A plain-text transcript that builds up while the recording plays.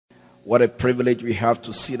What a privilege we have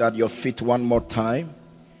to sit at your feet one more time.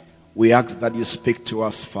 We ask that you speak to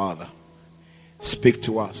us, Father. Speak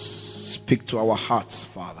to us. Speak to our hearts,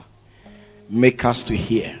 Father. Make us to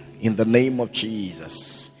hear in the name of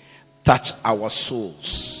Jesus. Touch our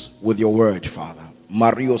souls with your word, Father.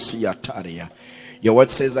 Mario Siataria. Your word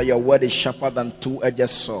says that your word is sharper than two-edged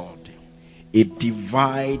sword. It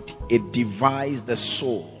divides the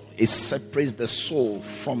soul. It separates the soul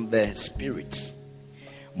from the spirit.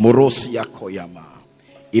 Morosia Koyama.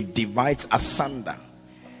 It divides asunder.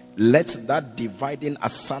 Let that dividing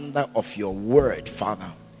asunder of your word,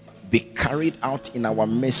 Father, be carried out in our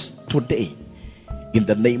midst today. In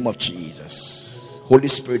the name of Jesus. Holy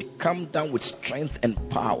Spirit, come down with strength and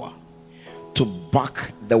power to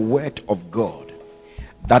back the word of God,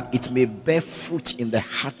 that it may bear fruit in the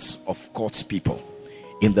hearts of God's people.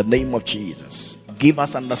 In the name of Jesus. Give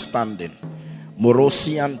us understanding.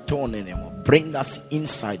 Morosian tonenemo. Bring us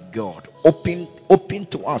inside, God. Open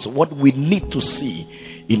to us what we need to see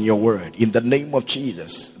in your word. In the name of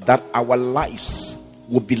Jesus. That our lives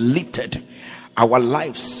will be littered. Our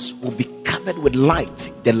lives will be covered with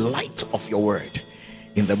light. The light of your word.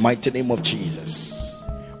 In the mighty name of Jesus.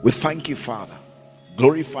 We thank you, Father.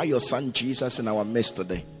 Glorify your Son Jesus in our midst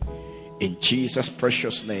today. In Jesus'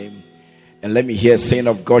 precious name. And let me hear a saying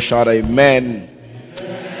of God shout amen.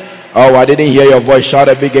 Oh, I didn't hear your voice. Shout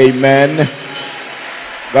a big amen.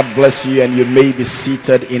 God bless you, and you may be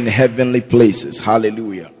seated in heavenly places.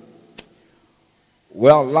 Hallelujah.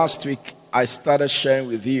 Well, last week I started sharing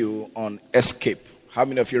with you on escape. How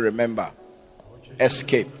many of you remember?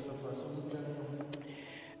 Escape.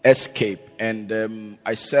 Escape. And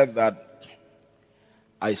I said that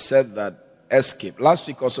escape. Last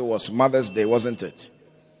week also was Mother's Day, wasn't it?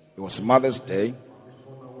 It was Mother's Day.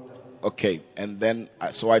 Okay, and then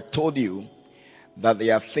so I told you that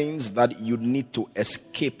there are things that you need to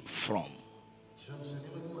escape from.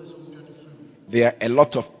 There are a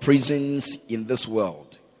lot of prisons in this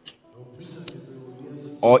world,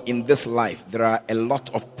 or in this life. There are a lot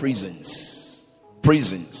of prisons,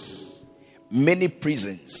 many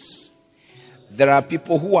prisons. There are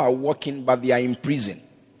people who are walking, but they are in prison.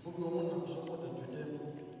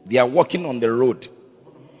 They are walking on the road.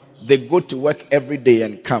 They go to work every day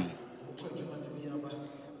and come,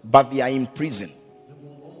 but they are in prison.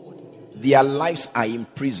 Their lives are in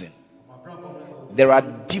prison. There are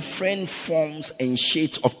different forms and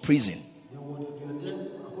shades of prison.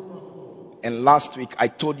 And last week I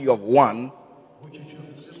told you of one,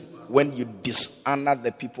 when you dishonor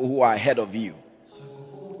the people who are ahead of you.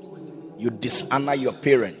 You dishonor your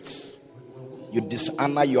parents. You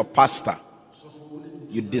dishonor your pastor.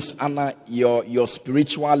 You dishonor your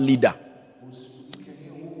spiritual leader.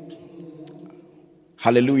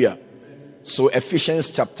 Hallelujah. So Ephesians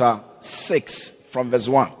chapter 6 from verse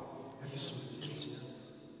 1.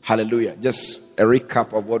 Hallelujah. Just a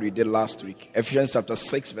recap of what we did last week. Ephesians chapter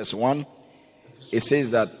 6 verse 1. It says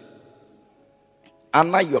that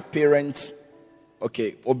honor your parents.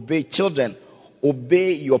 Okay, obey children.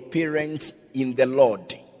 Obey your parents in the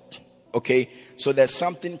Lord. Okay, so there's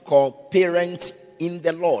something called parents in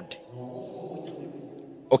the Lord.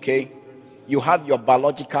 Okay, you have your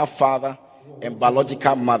biological father and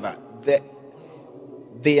biological mother.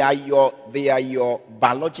 They are your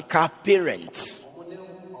biological parents.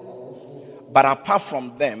 But apart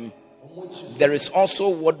from them, there is also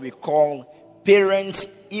what we call parents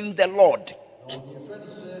in the Lord.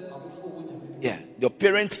 Yeah, your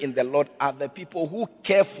parents in the Lord are the people who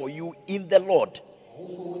care for you in the Lord.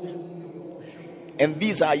 And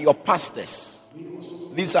these are your pastors.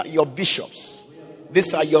 These are your bishops.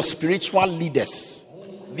 These are your spiritual leaders.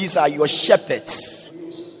 These are your shepherds.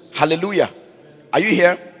 Hallelujah. Are you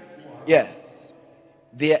here? Yeah.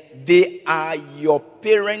 They are your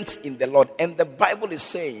parents in the Lord. And the Bible is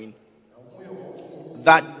saying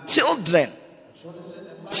that children,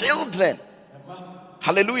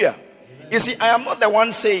 hallelujah. You see, I am not the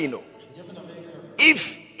one saying no.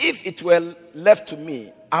 If it were left to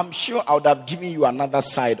me, I'm sure I would have given you another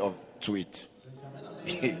side to it.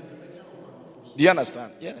 Do you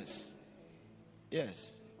understand? Yes.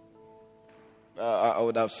 I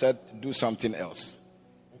would have said do something else.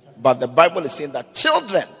 But the Bible is saying that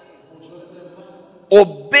children,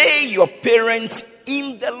 obey your parents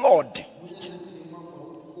in the Lord.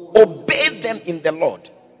 Obey them in the Lord.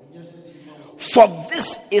 For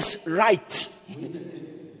this is right.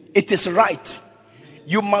 It is right.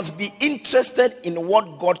 You must be interested in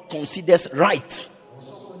what God considers right.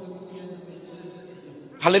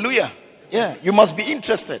 Hallelujah. Yeah, you must be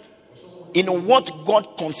interested in what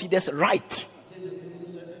God considers right.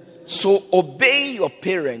 So obeying your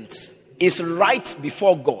parents is right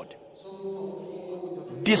before God.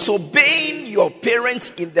 disobeying your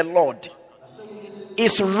parents in the Lord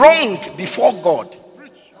is wrong before God.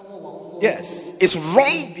 Yes, it's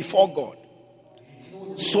wrong before God.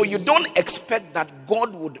 So you don't expect that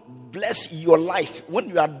God would bless your life when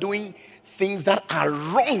you are doing things that are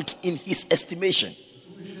wrong in his estimation.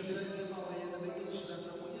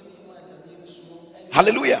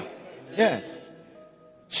 Hallelujah. Yes.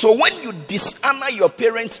 So when you dishonor your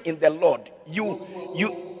parents in the Lord,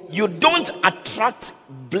 you don't attract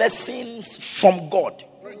blessings from God.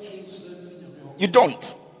 You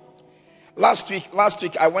don't. Last week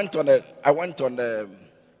I went on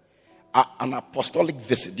an apostolic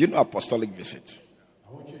visit. Do you know apostolic visit?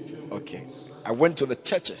 Okay. I went to the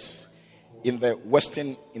churches in the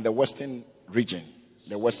western region,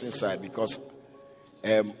 the western side, because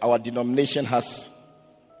our denomination has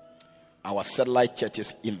our satellite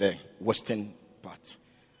churches in the western part.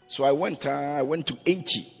 So I went to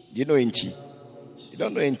Enchi. Do you know Enchi? You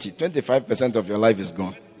don't know Enchi. 25% of your life is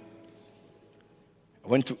gone. I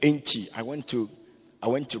went to Enchi. I went to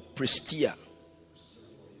Prestia.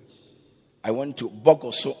 I went to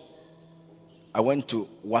Bogoso. I went to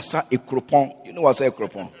Wasa Ekropon. You know Wasa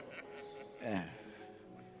Ekropon? Yeah.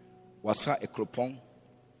 Wasa Ekropon.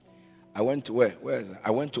 I went to where? Where is it?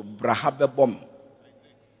 I went to Brahabebom.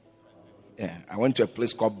 Yeah, I went to a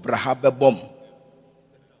place called Brahabebom.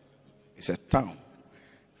 It's a town.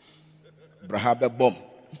 Brahabebom.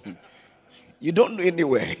 You don't know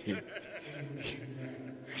anywhere.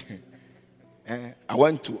 I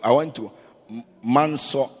went to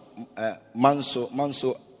Manso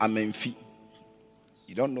Amenfi.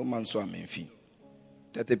 You don't know Manso Amenfi.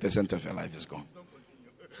 30% of your life is gone.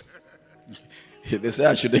 They say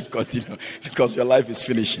I shouldn't continue because your life is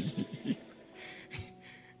finishing.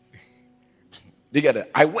 You get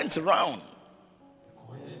it? I went around.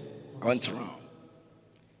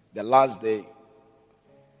 The last day,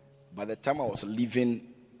 by the time I was leaving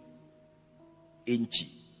Enchi,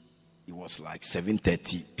 it was like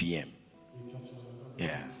 7:30 p.m.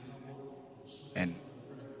 Yeah. And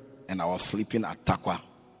I was sleeping at Takwa.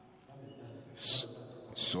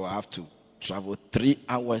 So I have to travel 3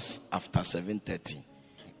 hours after 7:30.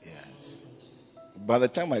 Yes. By the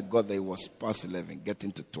time I got there, it was past 11,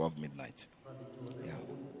 getting to 12 midnight. Yeah.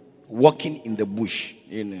 Walking in the bush.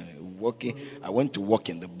 I went to walk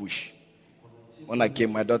in the bush. When I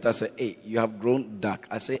came, my daughter said, "Hey, you have grown dark."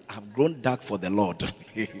 I said, "I have grown dark for the Lord."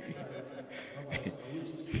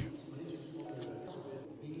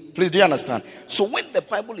 Please, do you understand? So when the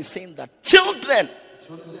Bible is saying that, children,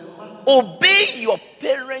 obey your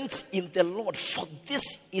parents in the Lord, for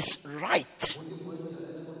this is right.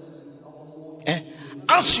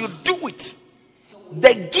 As you do it,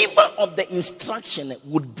 the giver of the instruction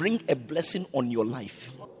would bring a blessing on your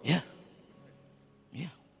life. Yeah.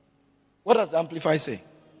 What does the Amplify say?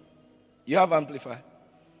 You have Amplify?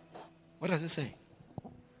 What does it say?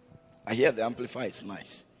 I hear the Amplify is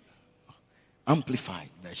nice. Amplified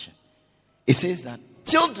version. It says that,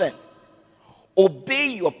 children, obey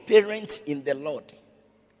your parents in the Lord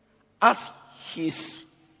as his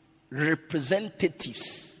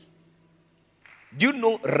representatives. Do you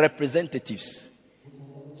know representatives?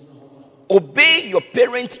 Obey your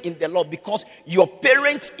parents in the Lord because your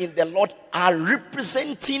parents in the Lord are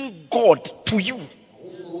representing God to you.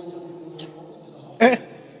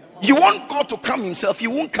 You want God to come himself, he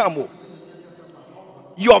won't come.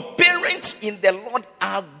 Your parents in the Lord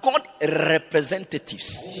are God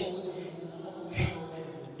representatives.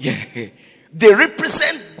 Yeah. They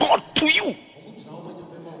represent God to you.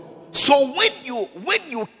 So when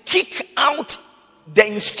you kick out the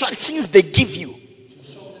instructions they give you,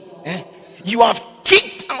 you have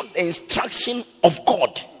kicked out the instruction of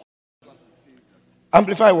God.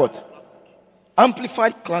 Amplify what?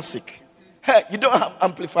 Amplified Classic. Hey, you don't have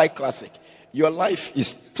Amplified Classic. Your life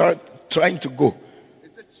is trying to go.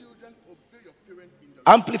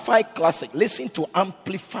 Amplified Classic. Listen to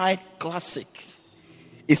Amplified Classic.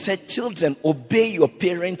 It said, children, obey your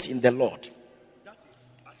parents in the Lord.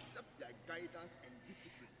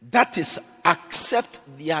 That is, accept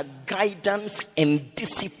their guidance and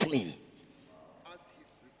discipline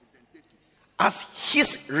as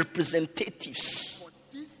his representatives.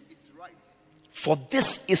 For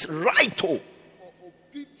this is right. Oh.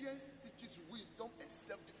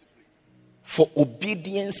 For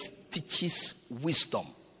obedience teaches wisdom.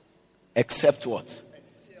 Except what?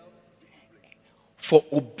 For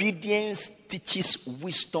obedience teaches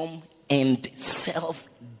wisdom and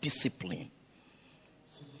self-discipline.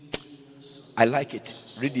 I like it.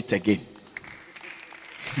 Read it again.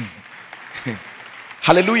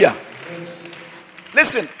 Hallelujah.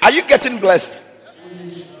 Listen, are you getting blessed?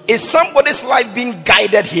 Is somebody's life being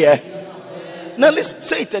guided here? Now let's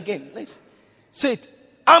say it again. Let's say it.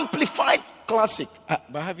 Amplified Classic.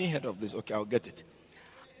 But I haven't heard of this. Okay, I'll get it.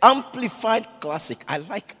 Amplified Classic. I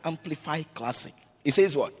like Amplified Classic. It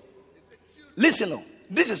says what? Listen, no.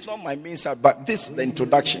 This is not my main side, but this is the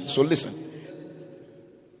introduction. So listen.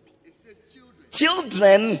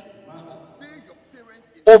 Children,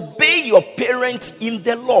 obey your parents in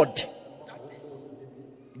the Lord.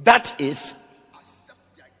 That is,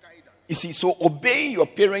 you see, so obeying your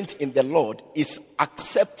parents in the Lord is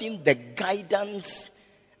accepting the guidance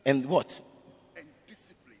and what?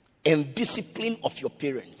 And discipline of your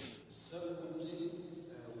parents.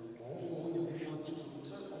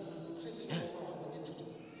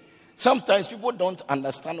 Sometimes people don't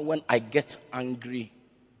understand when I get angry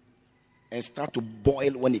and start to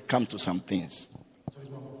boil when it comes to some things.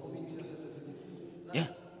 Yeah.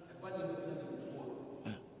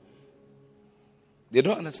 They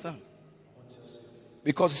don't understand.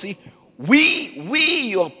 Because see, we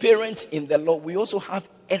your parents in the Lord, we also have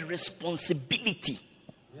a responsibility.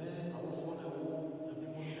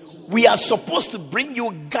 We are supposed to bring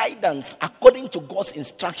you guidance according to God's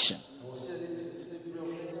instruction.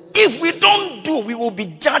 If we don't do, we will be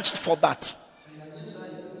judged for that.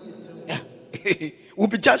 Yeah. We'll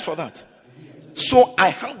be judged for that. So I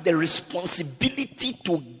have the responsibility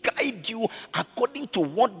to guide you according to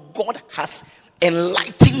what God has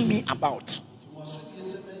enlightened me about.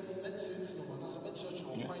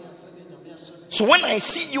 Yeah. So when I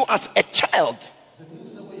see you as a child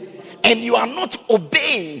and you are not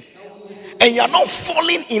obeying and you are not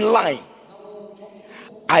falling in line,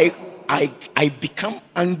 I become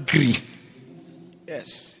angry.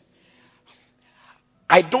 Yes.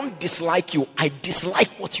 I don't dislike you. I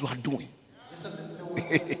dislike what you are doing.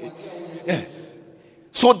 Yes.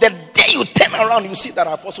 So the day you turn around, you see that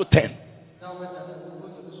I've also turned.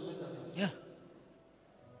 Yeah.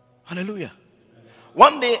 Hallelujah.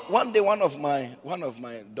 One day, one of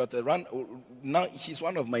my daughters now she's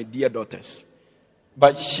one of my dear daughters,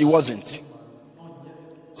 but she wasn't.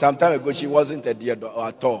 Some time ago, she wasn't a dear daughter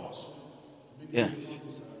at all. Yeah.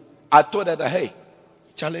 I told her that, hey,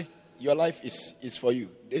 Charlie, your life is for you.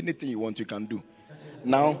 Anything you want, you can do.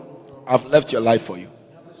 Now, I've left your life for you.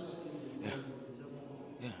 Yeah.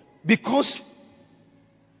 Yeah. Because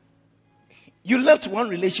you left one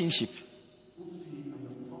relationship.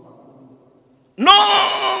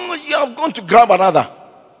 No, you have gone to grab another.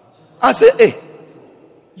 I say, hey,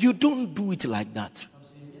 you don't do it like that.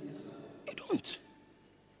 You don't.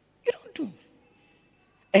 You don't do it.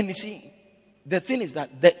 And you see, the thing is that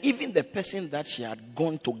even the person that she had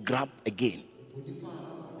gone to grab again,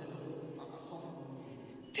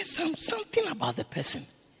 there's something about the person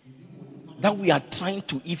that we are trying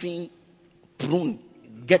to even prune,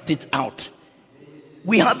 get it out.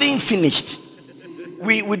 We haven't finished.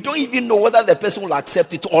 We don't even know whether the person will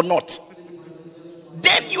accept it or not.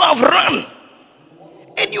 Then you have run.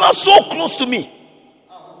 And you are so close to me.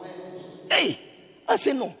 Hey, I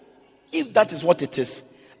say no. If that is what it is,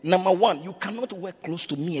 number one, you cannot work close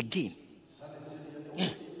to me again. Yeah.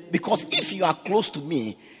 Because if you are close to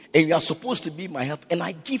me and you are supposed to be my help and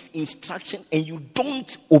I give instruction and you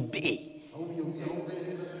don't obey,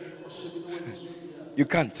 you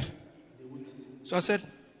can't. So I said,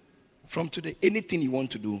 from today, anything you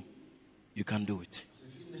want to do, you can do it.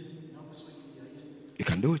 You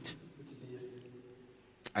can do it.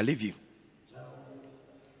 I leave you.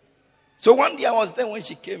 So one day I was there when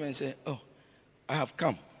she came and said, oh, I have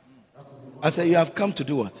come. I said, you have come to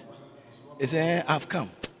do what? He said, I've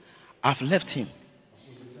come. I've left him.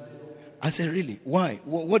 I said, really? Why?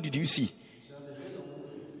 What did you see?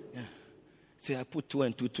 Yeah. Say, I put 2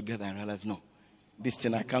 and 2 together and realized, no, this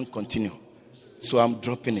thing I can't continue. So I'm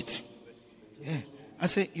dropping it. Yeah. I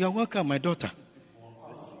said, you are welcome, my daughter.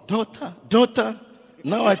 Daughter.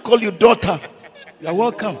 Now I call you daughter. You are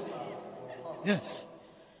welcome. Yes.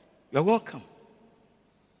 You are welcome.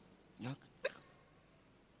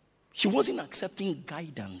 She wasn't accepting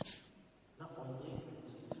guidance.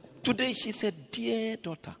 Today she said, dear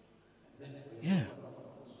daughter. Yeah.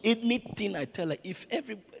 Anything I tell her,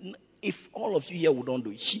 if all of you here would not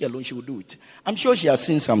do it, she alone, she will do it. I'm sure she has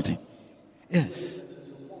seen something. Yes.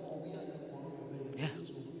 Yeah.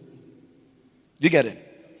 You get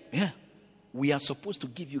it? Yeah. We are supposed to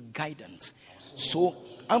give you guidance. So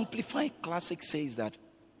Amplified Classic says that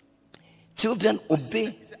children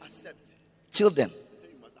obey. Children.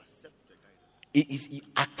 He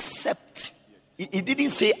accept. He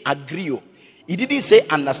didn't say agree. He didn't say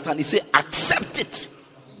understand. He said accept it.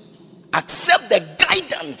 Accept the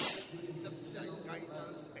guidance.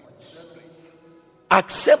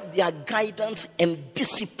 accept their guidance and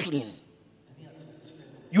discipline.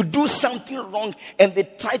 You do something wrong and they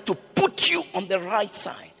try to put you on the right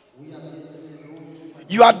side.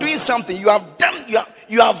 You are doing something, you have done,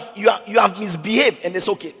 you have misbehaved, and it's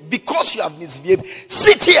okay. Because you have misbehaved,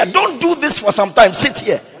 sit here. Don't do this for some time. Sit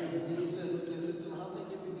here.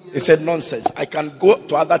 He said, nonsense. I can go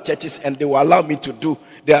to other churches and they will allow me to do.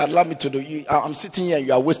 I'm sitting here,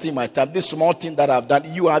 you are wasting my time. This small thing that I've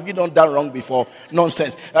done, you not done wrong before.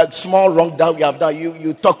 Nonsense. Small wrong that we have done.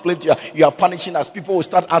 You talk plenty, you are punishing us. People will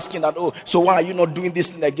start asking that, oh, so why are you not doing this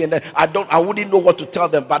thing again? I wouldn't know what to tell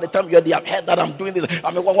them. By the time they have heard that I'm doing this,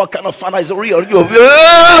 I mean, what kind of fun is real? Hey,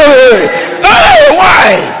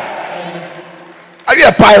 why? Are you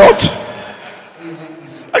a pirate?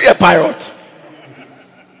 Are you a pirate?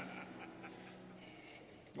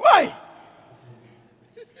 Why?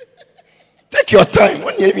 Take your time.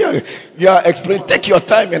 When you are explaining, take your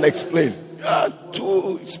time and explain. You are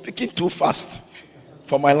speaking too fast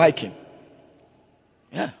for my liking.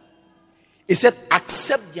 Yeah. He said,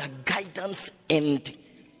 accept their guidance and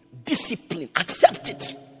discipline. Accept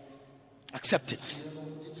it. Accept it.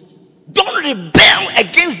 Don't rebel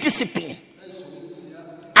against discipline.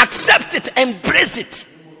 Accept it. Embrace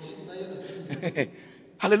it.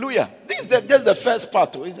 Hallelujah. This is just the first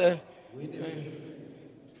part. Is the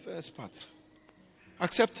first part.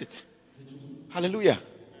 Accept it. Hallelujah.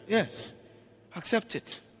 Yes. Accept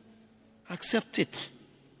it. Accept it.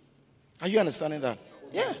 Are you understanding that?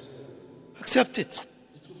 Yeah. Accept it.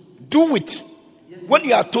 Do it. When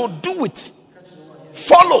you are told, do it.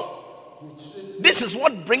 Follow. This is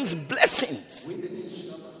what brings blessings.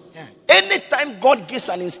 Yeah. Anytime God gives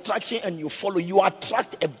an instruction and you follow, you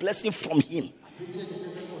attract a blessing from Him.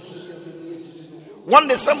 One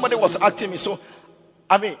day somebody was asking me,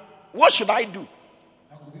 what should I do?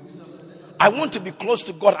 I want to be close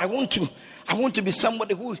to God. I want to be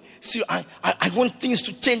somebody who I want things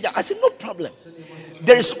to change. I said, no problem.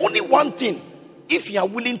 There is only one thing. If you are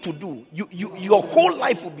willing to do, your whole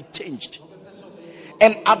life will be changed.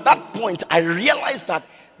 And at that point, I realized that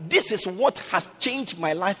this is what has changed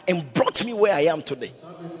my life and brought me where I am today.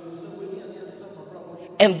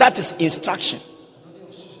 And that is instruction.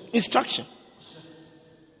 Instruction.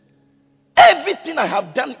 Everything I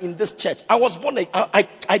have done in this church,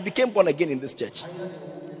 I became born again in this church.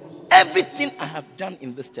 Everything I have done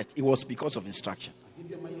in this church, it was because of instruction.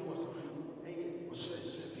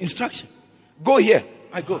 Instruction. Go here,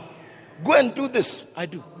 I go. Go and do this, I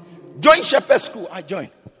do. Join Shepherd School, I join.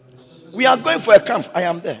 We are going for a camp, I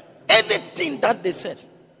am there. Anything that they said,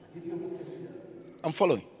 I'm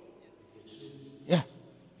following. Yeah.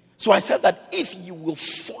 So I said that if you will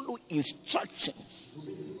follow instructions,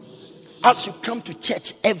 as you come to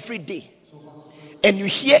church every day and you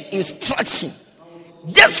hear instruction,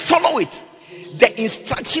 just follow it. The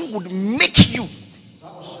instruction would make you.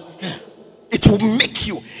 It will make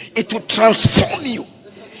you. It will transform you.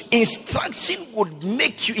 Instruction would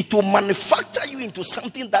make you. It will manufacture you into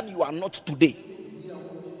something that you are not today.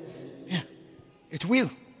 Yeah. It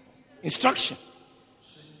will. Instruction.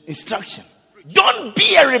 Instruction. Don't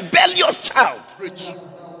be a rebellious child.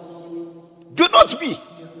 Do not be.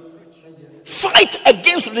 Fight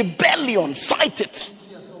against rebellion. Fight it.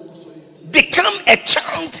 Become a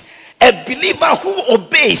child, a believer who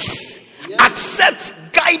obeys, accepts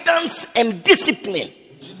guidance and discipline.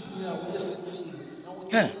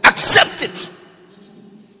 Accept it.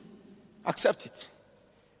 Accept it.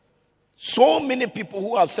 So many people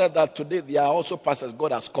who have said that today they are also pastors,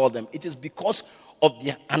 God has called them. It is because of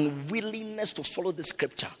their unwillingness to follow the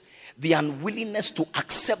scripture, the unwillingness to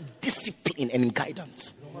accept discipline and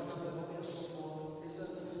guidance.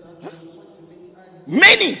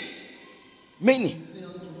 Many.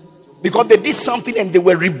 Because they did something and they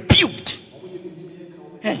were rebuked.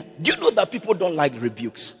 Do you know that people don't like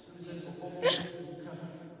rebukes?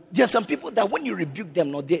 There are some people that when you rebuke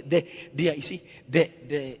them, no, they you see,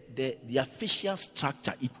 their facial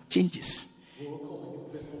structure, it changes.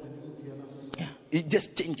 Yeah, it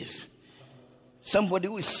just changes. Somebody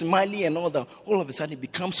who is smiling and all that, all of a sudden it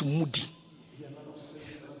becomes moody.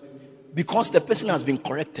 Because the person has been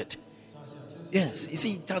corrected. Yes, you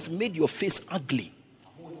see, it has made your face ugly.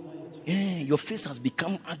 Yeah, your face has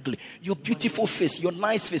become ugly. Your beautiful face, your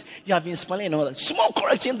nice face, you have been smiling and all that. Small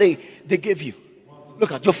correction they gave you.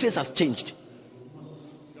 Look at your face has changed.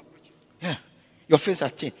 Yeah, your face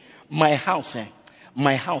has changed. My house,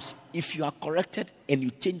 if you are corrected and you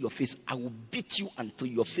change your face, I will beat you until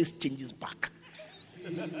your face changes back.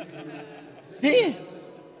 Yeah.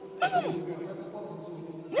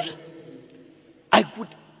 I could.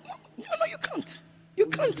 No, you can't. You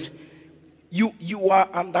can't. You are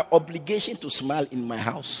under obligation to smile in my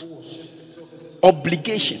house.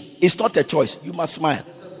 Obligation. It's not a choice. You must smile.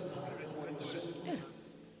 Yeah. You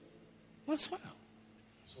must smile.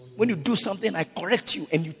 When you do something, I correct you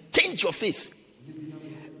and you change your face.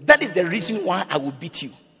 That is the reason why I will beat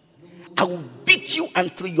you. I will beat you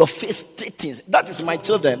until your face straightens. That is my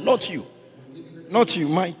children, not you. Not you,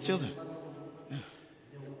 my children.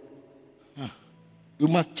 You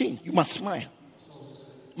must change. You must smile.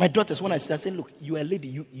 My daughters, when I say, look, you are a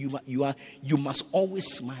lady. You must always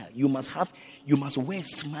smile. You must wear a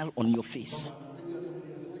smile on your face.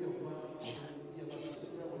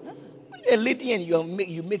 When you're a lady and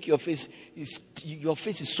you make your face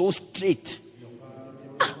is so straight,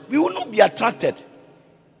 we will not be attracted.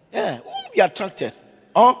 Yeah, we won't be attracted.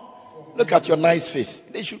 Oh, look at your nice face.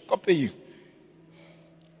 They should copy you.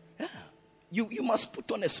 Yeah, you must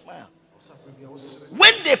put on a smile.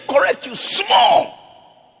 When they correct you, small.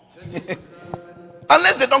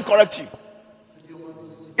 Unless they don't correct you.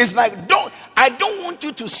 It's like, I don't want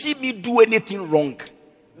you to see me do anything wrong.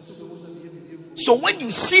 So when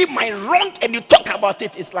you see my wrong and you talk about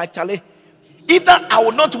it, it's like, Charlie, either I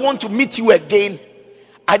will not want to meet you again,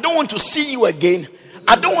 I don't want to see you again,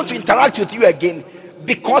 I don't want to interact with you again,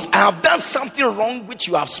 because I have done something wrong which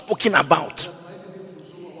you have spoken about.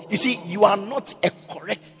 You see, you are not a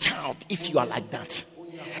correct child if you are like that.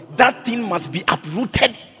 That thing must be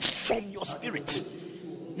uprooted from your spirit.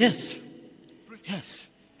 Yes. Yes.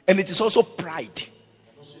 And it is also pride.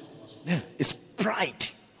 Yeah. It's pride.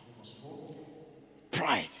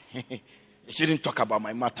 Pride. They shouldn't talk about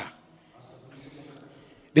my matter.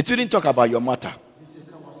 They shouldn't talk about your matter.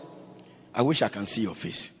 I wish I can see your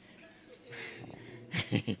face.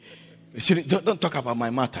 Don't talk about my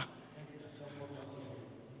matter.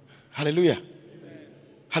 Hallelujah.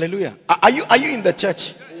 Hallelujah. Are you in the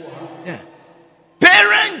church? Yeah.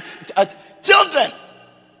 Parents, children,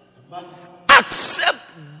 accept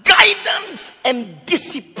guidance and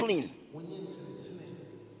discipline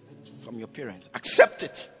from your parents. Accept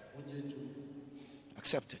it.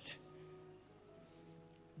 Accept it.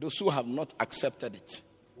 Those who have not accepted it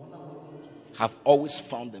have always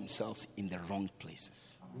found themselves in the wrong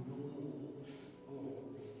places.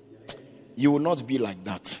 You will not be like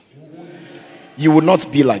that. You will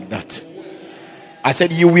not be like that. I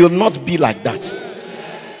said you will not be like that.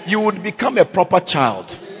 You would become a proper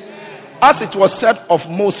child. As it was said of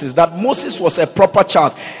Moses, that Moses was a proper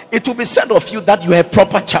child, it will be said of you that you are a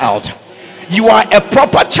proper child. You are a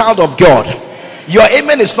proper child of God. Your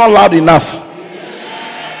amen is not loud enough.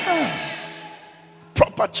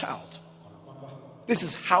 Proper child. This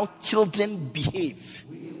is how children behave.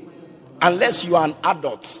 Unless you are an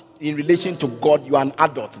adult in relation to God, you are an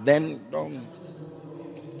adult, then don't.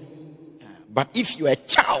 But if you are a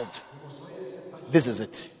child, this is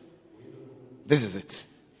it. This is it.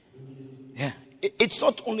 Yeah. It's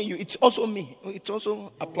not only you, it's also me. It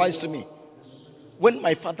also applies to me. When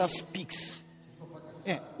my father speaks,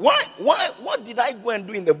 yeah. What did I go and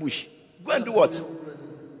do in the bush? Go and do what?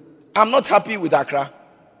 I'm not happy with Accra.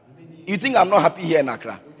 You think I'm not happy here in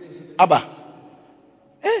Accra? Abba.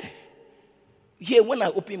 Hey. Here, when I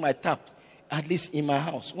open my tap, at least in my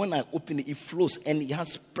house, when I open it, it flows and it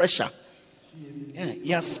has pressure. Yeah, it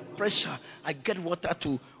has pressure. I get water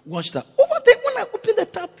to wash that. Over there, when I open the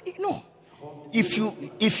tap,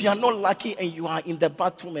 if you are not lucky and you are in the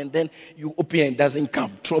bathroom and then you open and it doesn't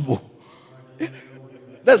come, trouble.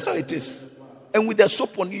 That's how it is. And with the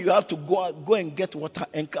soap on you, you have to go and get water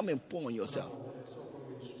and come and pour on yourself.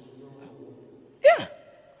 Yeah.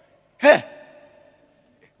 Hey.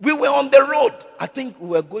 We were on the road. I think we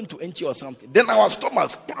were going to NT or something. Then our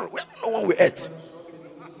stomachs, we don't know what we ate.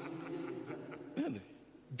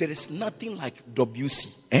 There is nothing like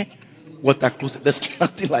WC. Water closet. There's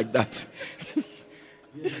nothing like that.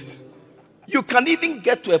 Yes. You can even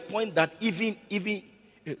get to a point that even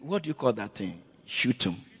what do you call that thing? Shoot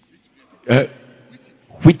him.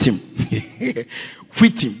 Whit him.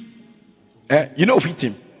 Whit him. You know whit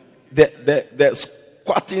him. The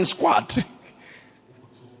squatting squad.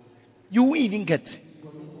 You won't even get.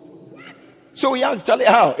 So we asked Charlie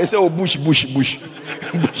how. He said, oh, bush. Bush.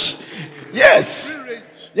 Yes.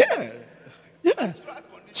 Yeah. Yeah.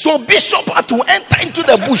 So Bishop had to enter into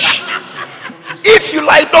the bush. If you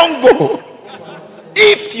like, don't go.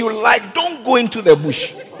 If you like, don't go into the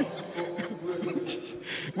bush.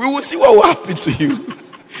 We will see what will happen to you.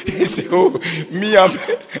 He said, oh, me,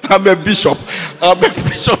 I'm a bishop. I'm a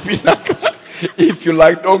bishop in Accra. If you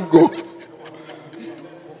like, don't go.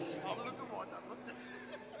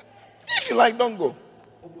 If you like, don't go.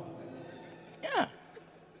 Yeah.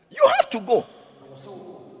 You have to go.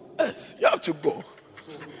 Yes, you have to go.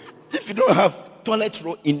 If you don't have toilet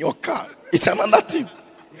roll in your car, it's another thing.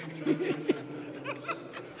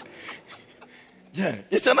 Yeah,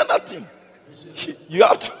 it's another thing. You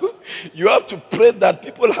have to pray that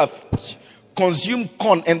people have consumed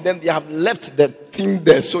corn and then they have left the thing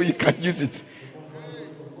there so you can use it.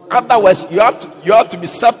 Otherwise, you have to be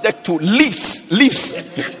subject to leaves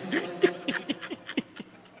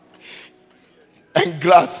and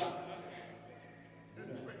grass.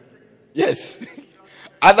 Yes.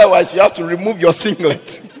 Otherwise, you have to remove your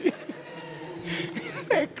singlet.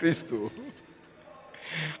 Christo.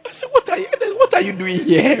 I said, what are you doing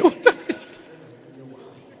here?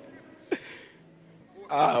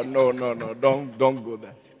 No. Don't go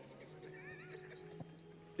there.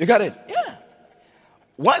 You got it? Yeah.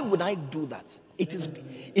 Why would I do that? It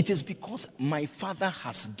is because my Father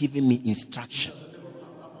has given me instruction.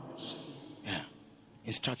 Yeah.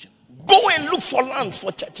 Instruction. Go and look for lands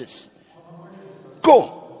for churches.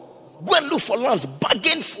 Go and look for lands.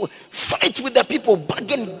 Bargain for, fight with the people.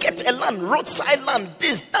 Bargain, get a land, roadside land,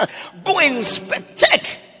 this, that. Go and inspect, check,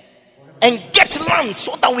 and get land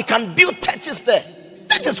so that we can build churches there.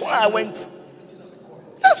 That is why I went.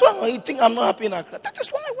 That's why you think I'm not happy in Accra. That is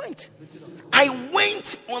why I went. I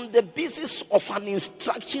went on the basis of an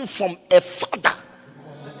instruction from a father.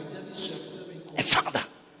 A father.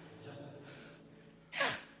 Yeah.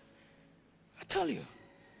 I tell you.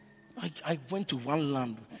 I went to one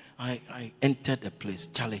land. I entered a place.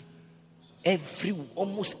 Charlie.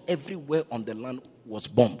 Almost everywhere on the land was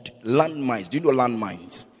bombed. Landmines. Do you know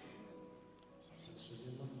landmines?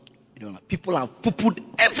 You know, people have poo-pooed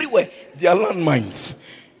everywhere. They are landmines.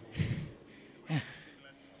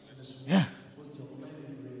 Yeah.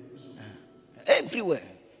 Everywhere.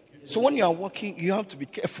 So when you are walking, you have to be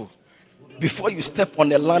careful before you step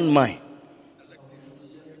on a landmine.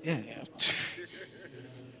 Yeah.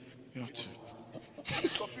 You have to.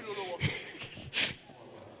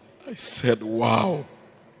 I said, wow.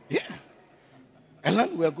 Yeah. A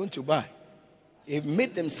land we are going to buy. They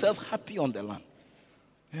made themselves happy on the land.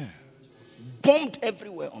 Yeah. Bombed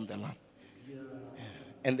everywhere on the land. Yeah.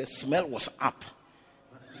 And the smell was up.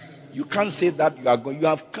 You can't say that you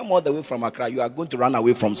have come all the way from Accra. You are going to run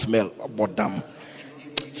away from smell. But damn.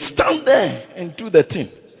 Stand there and do the thing.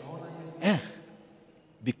 Yeah.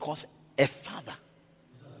 Because a father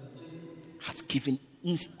has given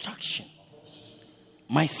instruction.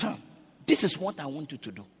 My son, this is what I want you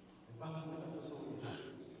to do.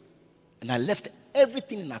 And I left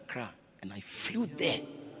everything in Accra and I flew there.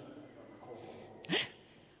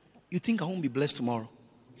 You think I won't be blessed tomorrow?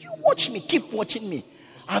 You watch me, keep watching me.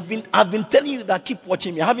 I've been telling you that keep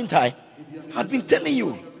watching me, haven't I? I've been telling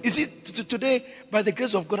you. You see, today, by the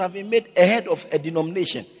grace of God, I've been made a head of a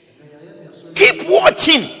denomination. Keep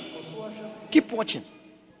watching. Keep watching.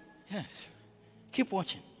 Yes. Keep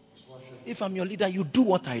watching. If I'm your leader, you do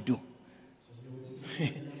what I do.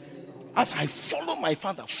 As I follow my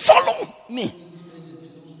father, follow me.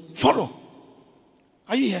 Follow.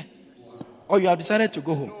 Are you here? Or you have decided to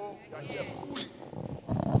go home?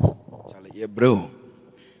 Charlie, yeah, bro.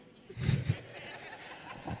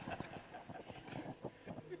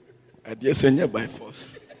 I dare send you by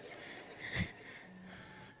force.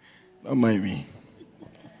 Don't mind me.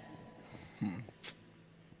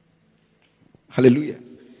 Hallelujah.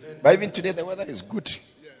 But even today, the weather is good.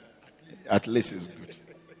 At least it's good.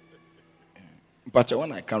 But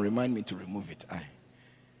when I can remind me to remove it,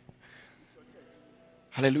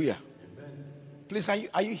 Hallelujah. Please,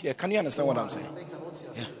 are you here? Can you understand what I'm saying?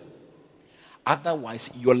 Yeah.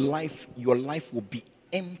 Otherwise, your life will be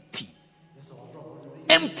empty.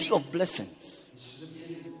 Empty of blessings.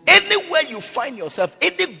 Anywhere you find yourself,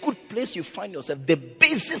 any good place you find yourself, the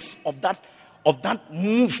basis of that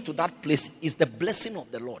move to that place is the blessing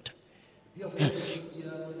of the Lord. Yes.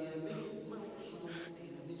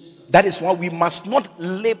 That is why we must not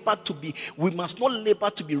labor to be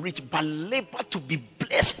rich, but labor to be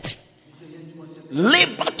blessed.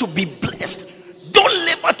 Labor to be blessed. Don't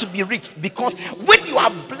labor to be rich, because when you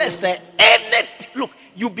are blessed, look,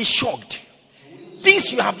 you'll be shocked.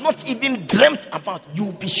 Things you have not even dreamt about,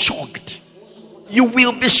 you'll be shocked. You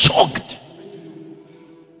will be shocked.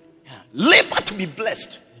 Labor to be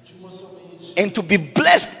blessed. And to be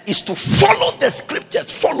blessed is to follow the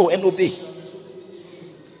scriptures, follow and obey.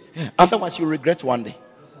 Yeah. Otherwise, you regret one day.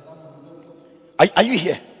 Are you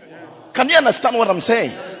here? Can you understand what I'm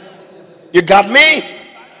saying? You got me?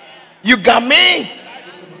 You got me?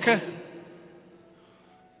 Okay.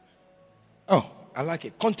 Oh, I like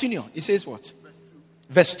it. Continue. It says what?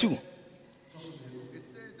 Verse 2. It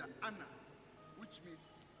says Anna, which means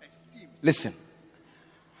esteem. Listen.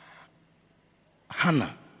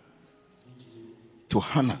 Hannah. To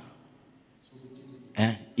Hannah.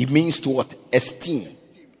 It means to what? Esteem.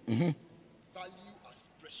 Value as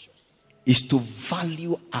precious. Is to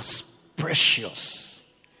value as precious.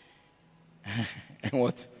 And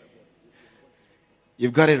what?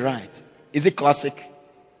 You've got it right. Is it classic?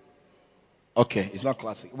 Okay, it's not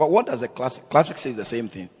classic. But what does a classic? Classic says the same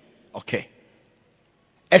thing. Okay.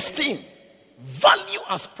 Esteem. Value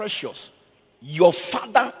as precious. Your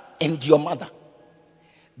father and your mother.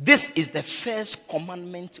 This is the first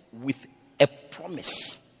commandment with a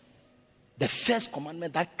promise. The first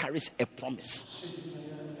commandment that carries a promise.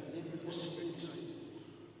 He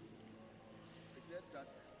said that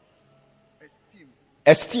esteem,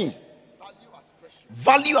 Esteem. value as precious.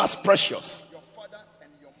 Value as precious. Your father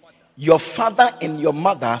and your mother. Your father and your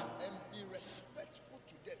mother, And be respectful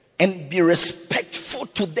to them. and be respectful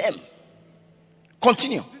to them.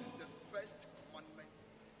 Continue.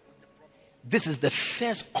 This is the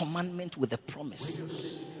first commandment with a promise. This is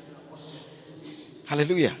the first commandment with a promise.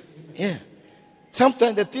 Hallelujah. Yeah.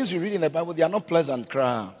 Sometimes the things we read in the Bible, they are not pleasant.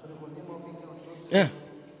 Yeah.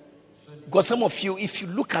 Because some of you, if you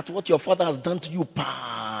look at what your father has done to you,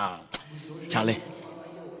 Charlie,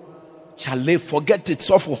 forget it.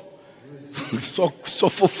 Suffer.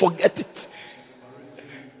 Forget it.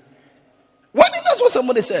 When that's what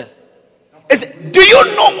somebody said. Do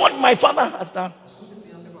you know what my father has done?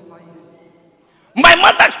 My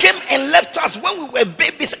mother came and left us when we were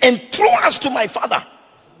babies and threw us to my father.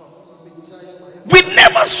 We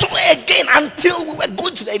never saw her again until we were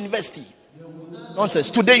going to the university. Nonsense.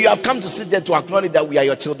 Today you have come to sit there to acknowledge that we are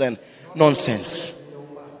your children. Nonsense.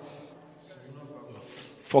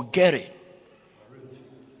 Forget it.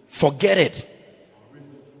 Forget it.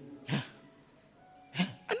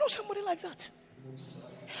 I know somebody like that.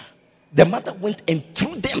 The mother went and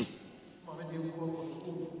threw them.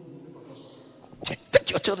 Take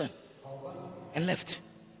your children. And left.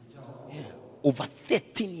 Yeah. Over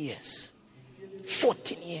 13 years.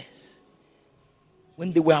 14 years.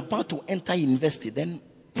 When they were about to enter university, then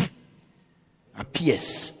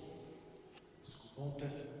appears.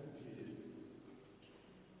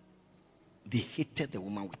 They hated the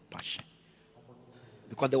woman with passion.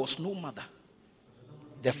 Because there was no mother.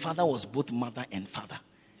 The father was both mother and father.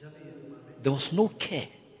 There was no care.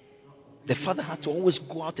 The father had to always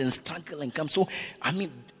go out and struggle and come. So,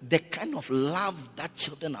 the kind of love that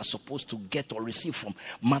children are supposed to get or receive from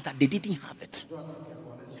mother, they didn't have it.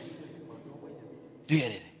 Do you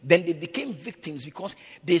get it? Then they became victims because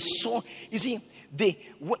they saw, you see,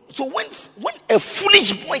 so when a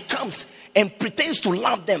foolish boy comes and pretends to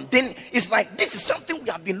love them, then it's like, this is something we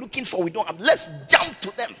have been looking for, we don't have, let's jump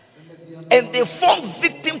to them. And they fall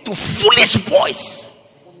victim to foolish boys.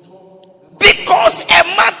 Because a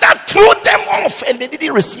mother threw them off and they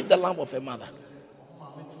didn't receive the love of a mother.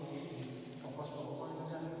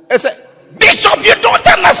 I said, Bishop, you don't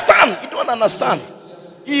understand. You don't understand.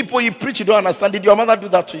 People you preach, you don't understand. Did your mother do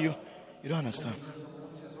that to you? You don't understand.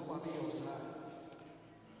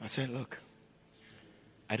 I said, look,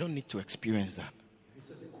 I don't need to experience that.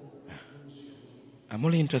 I'm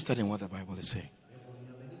only interested in what the Bible is saying.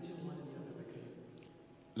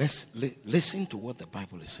 Let's listen to what the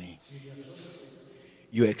Bible is saying.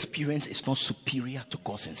 Your experience is not superior to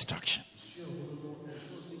God's instruction.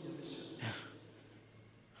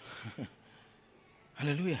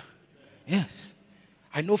 Hallelujah. Yes.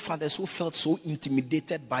 I know fathers who felt so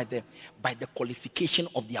intimidated by the qualification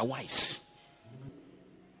of their wives.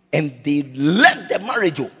 And they left the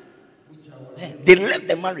marriage. They left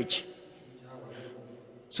the marriage.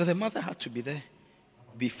 So the mother had to be there.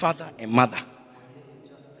 Be father and mother.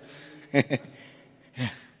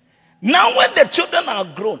 Now when the children are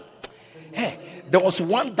grown, there was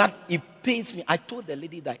one that it pains me. I told the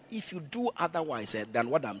lady that if you do otherwise than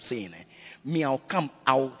what I'm saying, me, I'll come.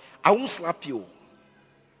 I won't slap you.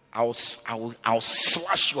 I'll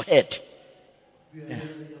slash your head.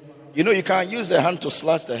 You know, you can't use the hand to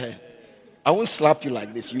slash the head. I won't slap you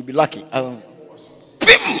like this. You'll be lucky.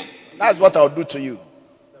 Bim! That's what I'll do to you.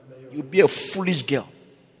 You'll be a foolish girl.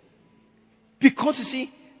 Because you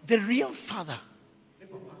see, the real father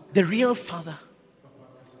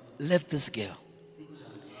left this girl.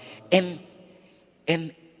 And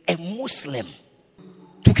a Muslim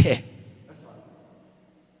took her.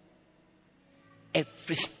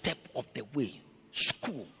 Every step of the way.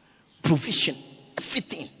 School, provision,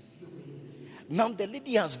 everything. Now the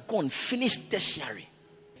lady has gone, finished tertiary.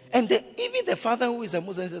 And even the father who is a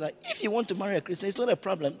Muslim said that if you want to marry a Christian, it's not a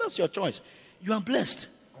problem. That's your choice. You are blessed.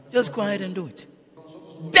 Just go ahead and do it.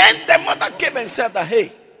 Then the mother came and said that,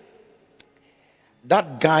 hey,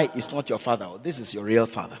 that guy is not your father. This is your real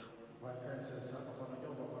father.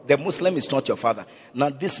 The Muslim is not your father. Now,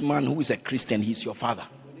 this man who is a Christian, he's your father.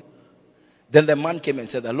 Then the man came and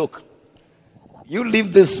said, look, you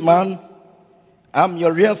leave this man. I'm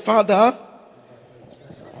your real father.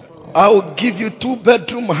 I will give you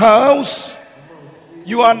 2-bedroom house.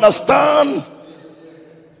 You understand?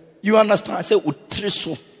 You understand? I said,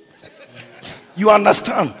 Utrisu. You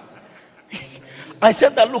understand? I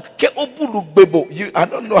said that, look, I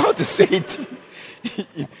don't know how to say it.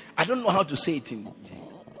 I don't know how to say it.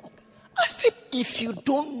 I said, if you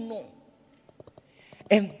don't know,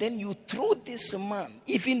 and then you throw this man,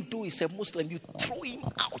 even though he's a Muslim, you throw him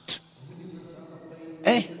out.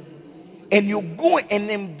 And you go and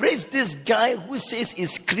embrace this guy who says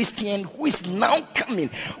he's Christian, who is now coming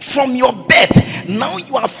from your bed. Now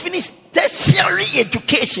you have finished tertiary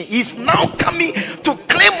education. He's now coming to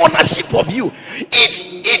claim ownership of you.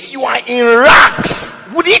 If you are in rags,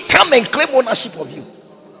 would he come and claim ownership of you?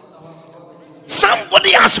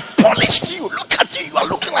 Somebody has polished you. Look at you. You are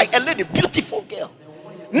looking like a lady, beautiful girl.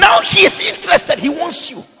 Now he is interested. He wants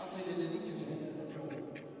you.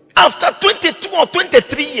 After 22 or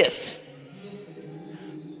 23 years.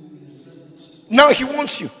 Now he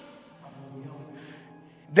wants you.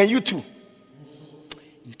 Then you too.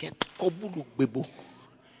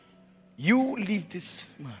 You leave this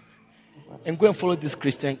man and go and follow this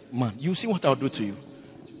Christian man. You see what I'll do to you.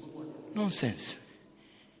 Nonsense.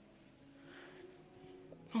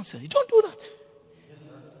 Nonsense. You don't do that.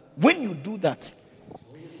 When you do that,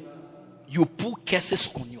 you put curses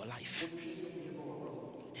on your life.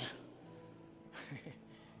 Yeah.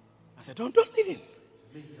 I said, don't leave him.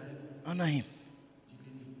 Honor him.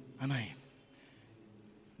 Honor him.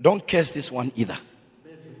 Don't curse this one either.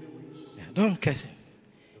 Yeah, don't curse him.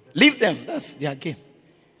 Leave them. That's their game.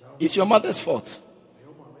 It's your mother's fault.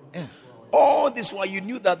 Yeah. All this while you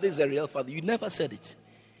knew that this is a real father. You never said it.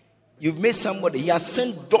 You've made somebody. He has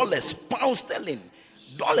sent dollars, pounds sterling,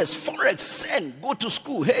 dollars, forex, send, go to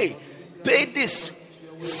school. Hey, pay this.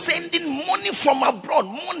 Sending money from abroad.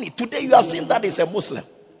 Money. Today you have seen that is a Muslim.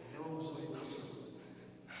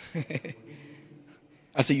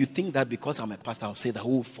 I say, you think that because I'm a pastor, I'll say that,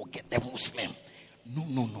 oh, forget the Muslim.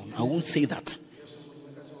 No. I won't say that.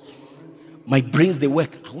 My brains, they work.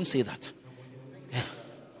 I won't say that.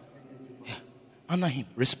 Yeah. Honor him.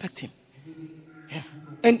 Respect him. Yeah.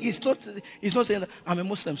 And he's not saying that I'm a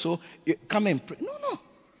Muslim, so come and pray. No.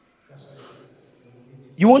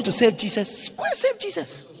 You want to save Jesus? Go and save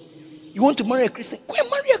Jesus. You want to marry a Christian? Go and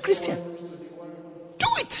marry a Christian. Do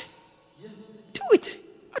it. Do it.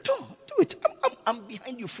 At all. Do it. I'm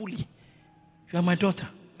behind you fully. You are my daughter.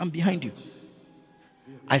 I'm behind you.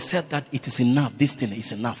 I said that it is enough. This thing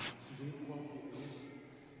is enough.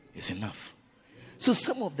 It's enough. So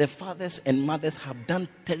some of the fathers and mothers have done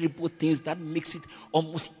terrible things that makes it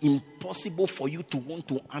almost impossible for you to want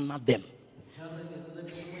to honor them.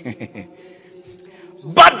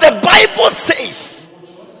 But the Bible says,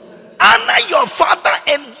 honor your father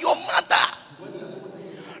and your mother.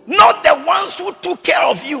 Not the ones who took care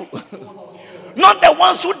of you. Not the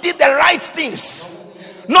ones who did the right things.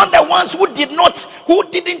 Not the ones who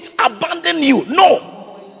didn't abandon you. No.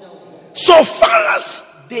 So far as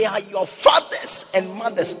they are your fathers and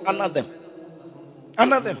mothers, honor them.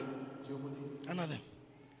 Honor them. Honor them.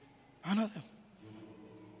 Honor them.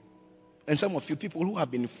 And some of you people who have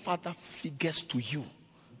been father figures to you,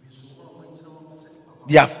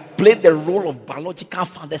 they have played the role of biological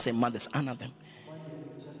fathers and mothers. Honor them.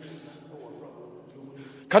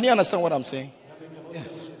 Can you understand what I'm saying?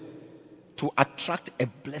 Yes. To attract a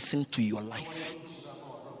blessing to your life.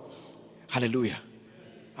 Hallelujah.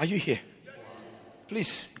 Are you here?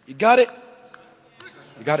 Please, you got it?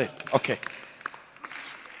 You got it? Okay.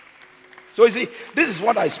 So you see, this is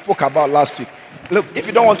what I spoke about last week. Look, if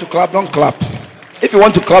you don't want to clap, don't clap. If you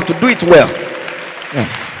want to clap, to do it well.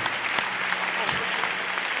 Yes.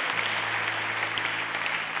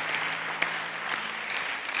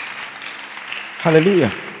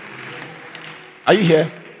 Hallelujah. Are you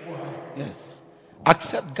here? Yes.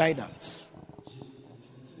 Accept guidance.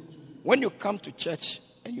 When you come to church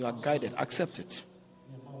and you are guided, accept it.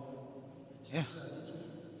 Yeah.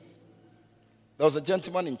 There was a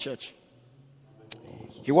gentleman in church.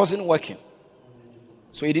 He wasn't working.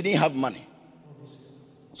 So he didn't have money.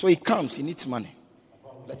 So he comes, he needs money.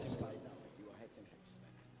 Let him lie down. You are hurting his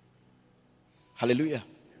neck. Hallelujah.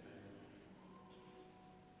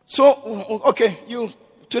 So, okay, you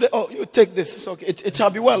take this. It's okay. It shall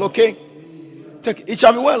be well, okay? Take it. It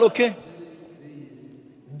shall be well, okay?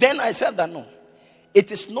 Then I said that no.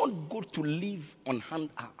 It is not good to live on hand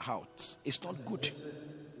out. It's not good.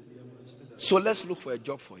 So let's look for a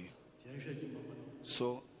job for you.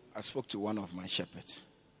 So I spoke to one of my shepherds.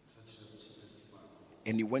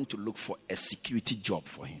 and he went to look for a security job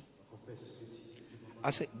for him. I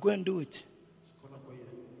said, go and do it.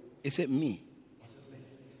 He said, me.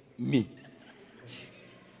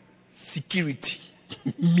 Security.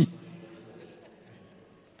 Me.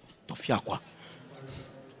 Tofiakwa.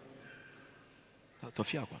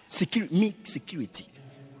 Security.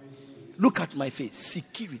 Look at my face.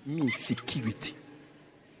 Security.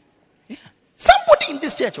 Yeah. Somebody in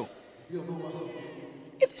this church. In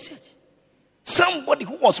this church. Somebody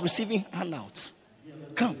who was receiving handouts.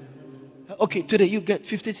 Come. Okay, today you get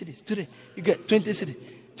 50 cedis. Today you get 20 cedis.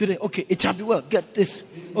 Today, okay, it shall be well. Get this.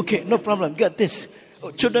 Okay, no problem. Get this.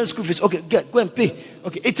 Oh, children's school fees. Okay, go and pay.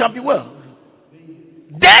 Okay, it shall be well.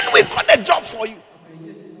 Then we got a job for you.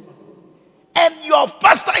 And your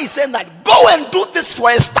pastor is saying that go and do this for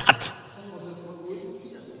a start.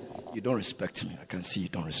 You don't respect me. I can see you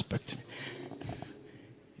don't respect me.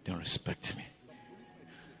 You don't respect me.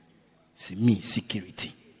 See me,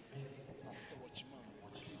 security.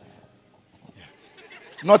 Yeah.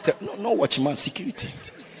 Not watchman, security.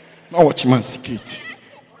 Not watchman, security.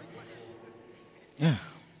 Yeah.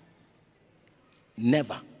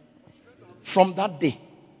 Never. From that day,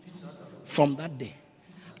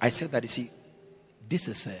 I said that, you see, this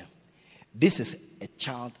is a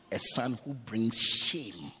child, a son who brings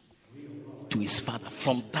shame to his father.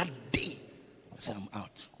 From that day, I said, I'm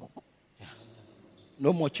out. Yeah.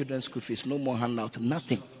 No more children's school fees, no more handout,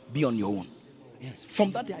 nothing. Be on your own. Yes.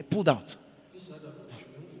 From that day, I pulled out.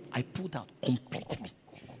 I pulled out completely.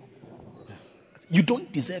 You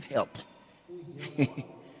don't deserve help.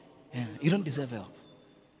 Yeah. You don't deserve help.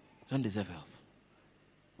 You don't deserve help.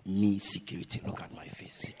 Me, security. Look at my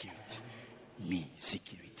face. Security. Me,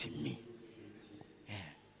 security. Me. Yeah.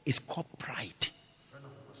 It's called pride.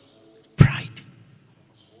 Pride.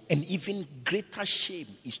 And even greater shame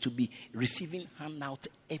is to be receiving handout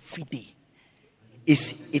every day.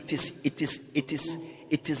 It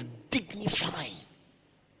is dignifying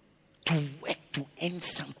to work to earn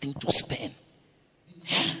something to spend.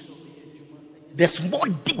 Yeah. There's more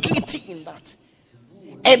dignity in that.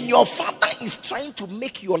 And your father is trying to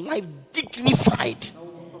make your life dignified.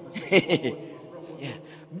 Yeah.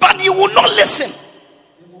 But you will not listen.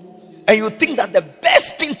 And you think that the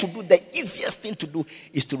best thing to do, the easiest thing to do,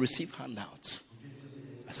 is to receive handouts.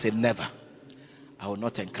 I said, never. I will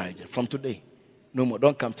not encourage it. From today, no more.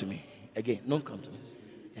 Don't come to me. Again, don't come to me.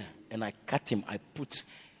 Yeah. And I cut him. I put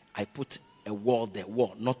a wall there.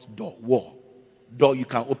 Wall, not door. Wall. Door you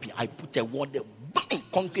can open. I put a wall there. Bang!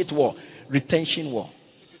 Concrete wall. Retention wall.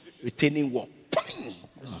 Retaining wall. Bang!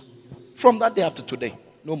 From that day up to today,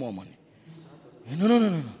 no more money. No.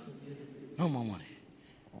 No more money.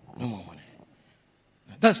 No more money.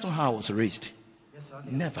 That's not how I was raised.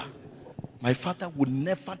 Never. My father would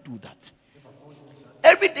never do that.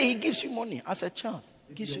 Every day he gives you money as a child.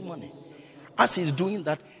 He gives you money. As he's doing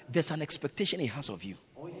that, there's an expectation he has of you.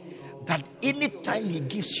 That anytime he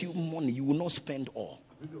gives you money, you will not spend all.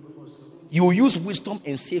 You will use wisdom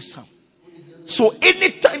and save some. So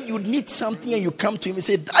anytime you need something and you come to him and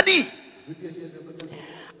say, Daddy,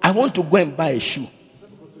 I want to go and buy a shoe.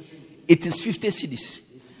 It is 50 cedis.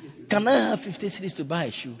 Can I have 50 cedis to buy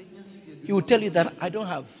a shoe? He will tell you that I don't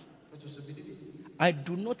have. I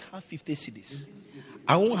do not have 50 cedis.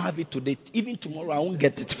 I won't have it today. Even tomorrow, I won't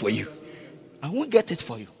get it for you. I won't get it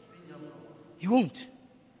for you. You won't.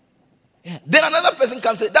 Yeah. Then another person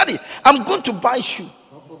comes and says, Daddy, I'm going to buy a shoe.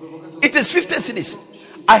 It is 50 cedis.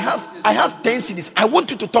 I have 10 cedis. I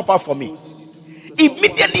want you to top up for me.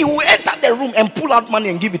 Immediately he will enter the room and pull out money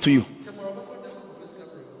and give it to you.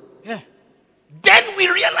 Yeah. Then we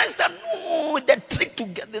realize that no, the trick to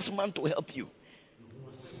get this man to help you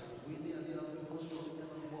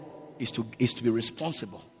is to be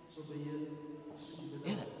responsible.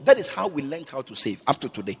 Yeah. That is how we learned how to save up to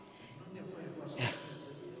today. Yeah.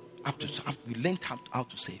 We learned how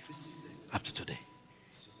to save up to today.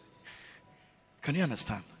 Can you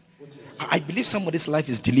understand? I believe somebody's life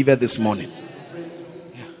is delivered this morning.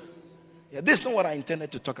 Yeah, this is not what I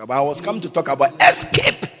intended to talk about. I was coming to talk about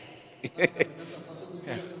escape.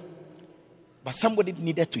 Yeah. But somebody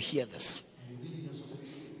needed to hear this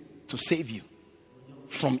to save you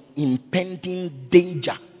from impending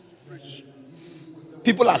danger.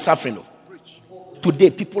 People are suffering. Today,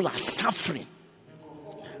 people are suffering.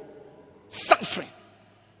 Suffering.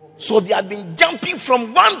 So they have been jumping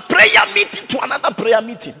from one prayer meeting to another prayer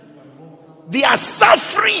meeting. They are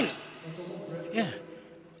suffering. Yeah.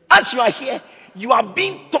 As you are here, you are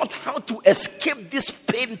being taught how to escape this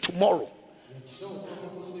pain tomorrow.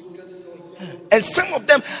 And some of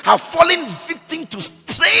them have fallen victim to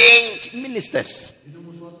strange ministers.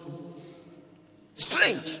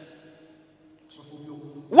 Strange.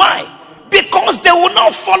 Why? Because they will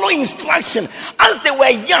not follow instruction. As they were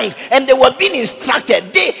young and they were being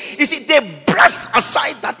instructed, they brushed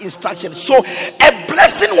aside that instruction. So a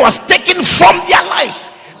blessing was taken from their lives.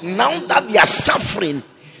 Now that they are suffering,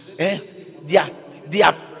 they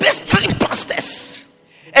are pestering pastors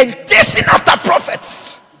and chasing after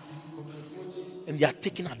prophets, and they are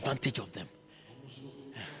taking advantage of them.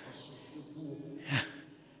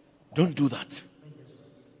 Don't do that.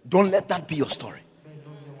 Don't let that be your story.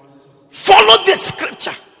 Follow this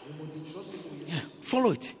scripture.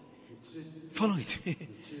 Follow it. Follow it.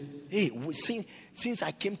 Hey, since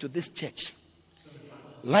I came to this church,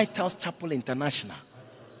 Lighthouse Chapel International,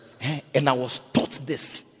 and I was taught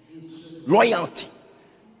this loyalty,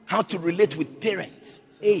 how to relate with parents.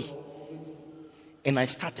 Hey, and I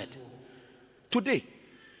started. Today,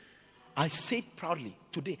 I say it proudly.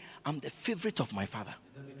 Today, I'm the favorite of my father.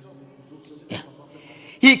 Yeah.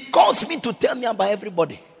 He calls me to tell me about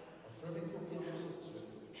everybody.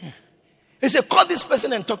 Yeah. He said, call this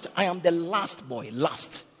person and talk to. I am the last boy,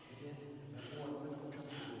 last.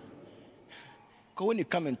 Because when you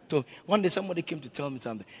come and talk, one day somebody came to tell me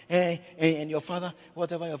something. And your father,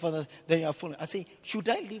 whatever your father, then you are following. I say, should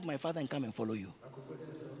I leave my father and come and follow you?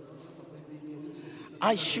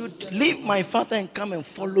 I should leave my father and come and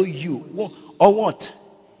follow you. Or what?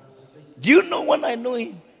 Do you know when I know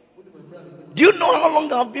him? Do you know how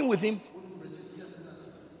long I've been with him?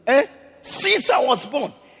 Since I was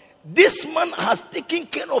born. This man has taken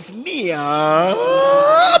care of me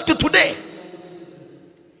up to today.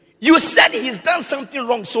 You said he's done something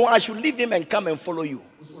wrong, so I should leave him and come and follow you.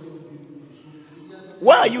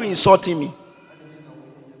 Why are you insulting me?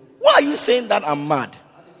 Why are you saying that I'm mad?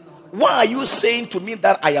 Why are you saying to me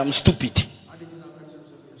that I am stupid?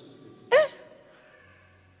 Why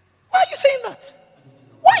are you saying that?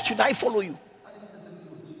 Why should I follow you?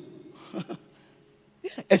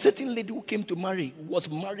 A certain lady who came to marry was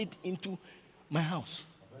married into my house.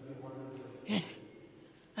 Yeah.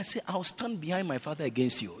 I said, I'll stand behind my father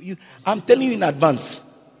against you. I'm telling you in advance.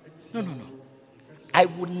 No. I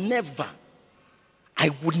would never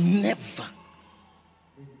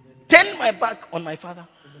turn my back on my father.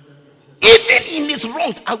 Even in his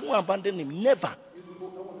wrongs, I won't abandon him. Never.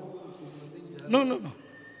 No.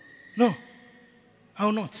 I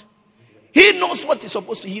will not. He knows what he's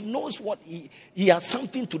supposed to. He knows what he has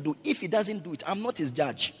something to do. If he doesn't do it, I'm not his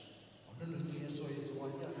judge.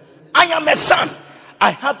 I am a son.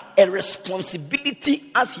 I have a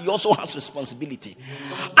responsibility as he also has responsibility.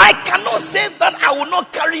 I cannot say that I will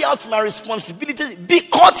not carry out my responsibility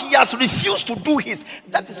because he has refused to do his.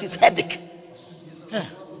 That is his headache.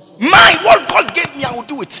 What God gave me, I will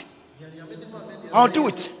do it. I'll do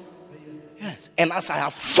it. Yes. And as I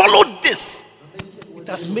have followed this, it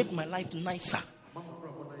has made my life nicer.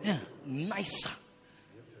 Yeah, nicer.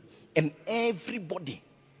 And everybody,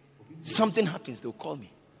 something happens, they'll call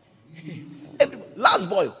me. Last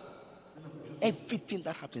boy, everything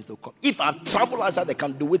that happens, they'll come. If I travel outside, they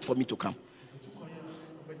can do it for me to come.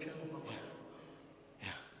 Yeah.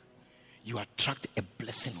 You attract a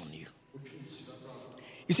blessing on you.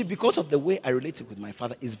 You see, because of the way I related with my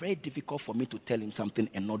father, it's very difficult for me to tell him something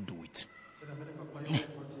and not do it.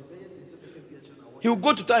 He will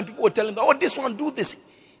go to time, people will tell him, oh, this one, do this.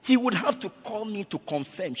 He would have to call me to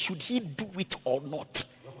confirm, should he do it or not?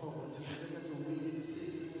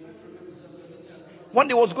 One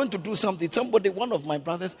day I was going to do something. One of my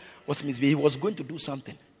brothers was misbehaving. He was going to do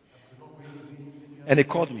something. And he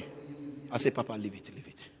called me. I said, Papa, leave it.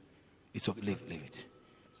 It's okay, leave it.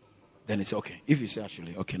 Then he said, okay, if you say I should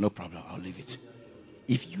leave, okay, no problem, I'll leave it.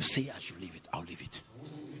 If you say I should leave it, I'll leave it.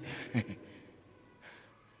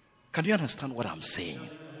 Can you understand what I'm saying?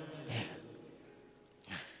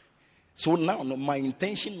 Yeah. So now, my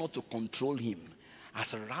intention not to control him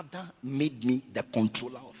has rather made me the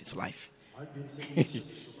controller of his life.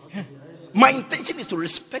 My intention is to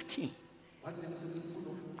respect him.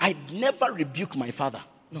 I never rebuke my father.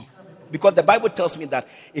 No. Because the Bible tells me that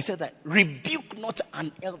it said that rebuke not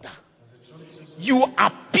an elder. You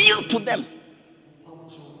appeal to them.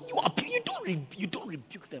 You don't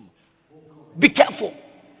rebuke them. Be careful.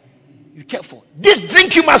 Be careful. This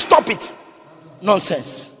drink, you must stop it.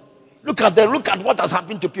 Nonsense. Look at what has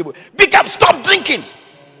happened to people. Be careful. Stop drinking.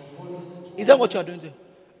 Is that what you are doing?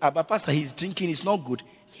 But Pastor, he's drinking. It's not good.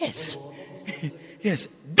 Yes. Yes.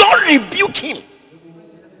 Don't rebuke him.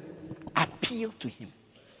 Appeal to him.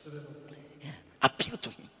 Yeah. Appeal to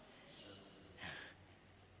him. Yeah.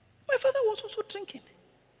 My father was also drinking.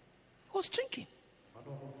 He was drinking.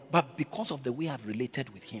 But because of the way I've related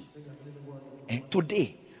with him. And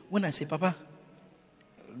today, when I say, Papa,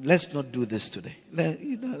 let's not do this today.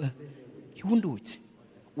 He won't do it.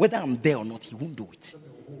 whether I'm there or not, he won't do it.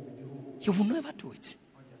 He will never do it.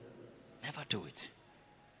 Never do it.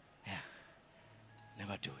 Yeah.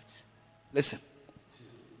 Never do it. Listen.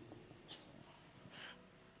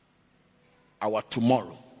 Our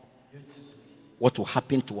tomorrow, what will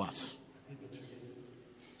happen to us,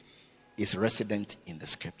 is resident in the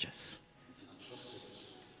scriptures.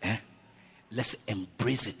 Let's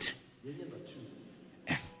embrace it.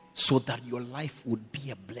 So that your life would be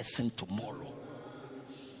a blessing tomorrow.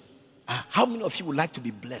 How many of you would like to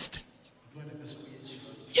be blessed?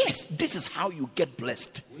 Yes, this is how you get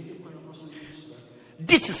blessed.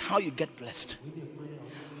 This is how you get blessed.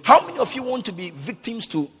 How many of you want to be victims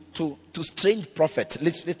to strange prophets?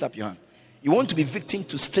 Lift up your hand. You want to be victim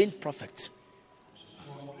to strange prophets?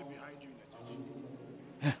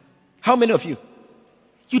 How many of you?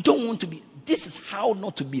 You don't want to be. This is how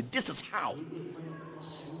not to be. This is how.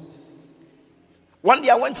 One day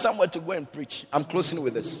I went somewhere to go and preach. I'm closing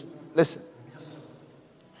with this. Listen.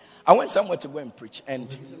 I went somewhere to go and preach.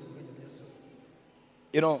 And,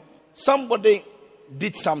 somebody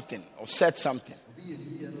did something or said something.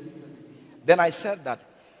 Then I said that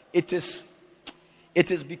it is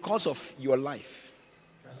because of your life.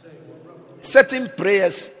 Certain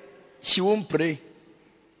prayers, she won't pray.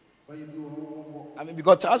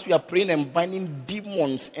 Because as we are praying and binding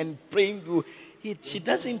demons and praying, she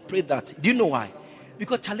doesn't pray that. Do you know why?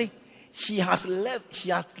 Because Charlie, she has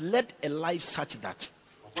led a life such that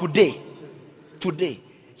today,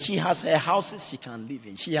 she has her houses she can live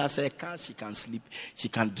in. She has her cars she can sleep, she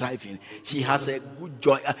can drive in. She has a good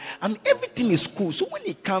joy. Everything is cool. So when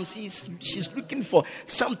it comes, she's looking for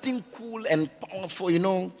something cool and powerful,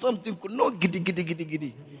 something cool. No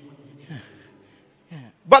giddy. Yeah.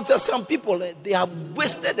 But there's some people, they have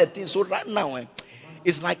wasted the thing. So right now,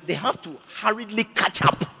 it's like they have to hurriedly catch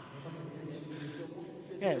up.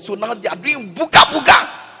 Yeah, so now they are doing buga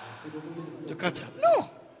to catch up. No.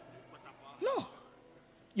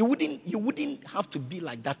 You wouldn't have to be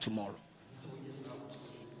like that tomorrow.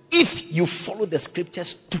 If you follow the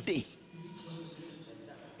scriptures today.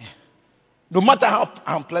 Yeah. No matter how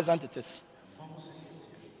unpleasant it is.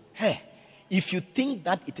 Hey, if you think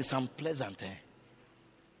that it is unpleasant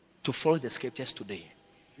to follow the scriptures today,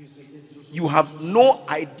 you have no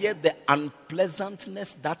idea the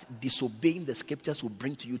unpleasantness that disobeying the scriptures will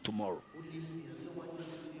bring to you tomorrow.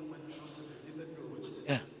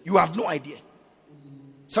 Yeah, you have no idea.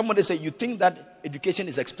 Somebody say, you think that education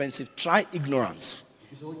is expensive? Try ignorance.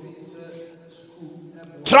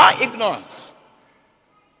 Try ignorance.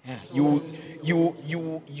 Yeah, you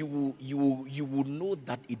will know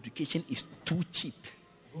that education is too cheap.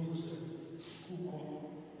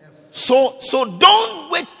 So don't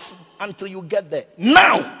wait until you get there.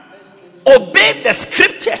 Now, obey the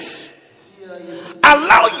scriptures.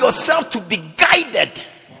 Allow yourself to be guided.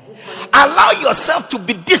 Allow yourself to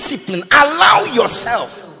be disciplined. Allow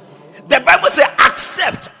yourself. The Bible says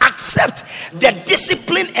accept the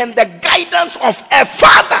discipline and the guidance of a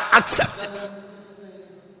father. Accept it.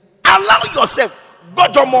 Allow yourself.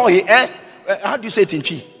 How do you say it in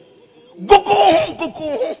Chi? Go home.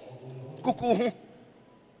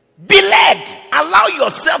 Be led. Allow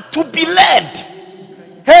yourself to be led.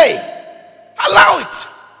 Hey, allow it.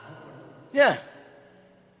 Yeah.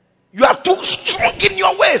 You are too strong in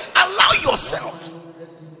your ways. Allow yourself.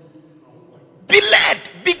 Be led.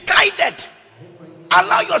 Be guided.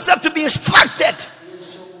 Allow yourself to be instructed.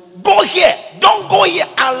 Go here. Don't go here.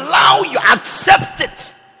 Allow you. Accept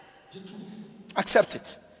it. Accept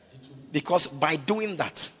it. Because by doing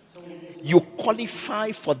that, you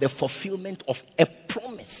qualify for the fulfillment of a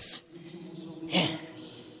promise. Yeah.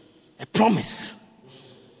 A promise.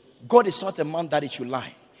 God is not a man that he should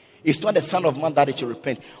lie. He's not the son of man that he should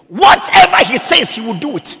repent. Whatever he says, he will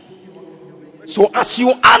do it. So as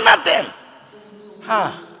you honor them,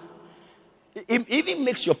 it even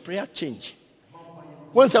makes your prayer change.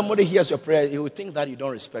 When somebody hears your prayer, he will think that you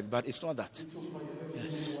don't respect, but it's not that.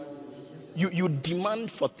 Yes. You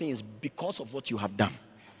demand for things because of what you have done.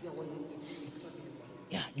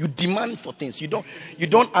 Yeah, you demand for things. You don't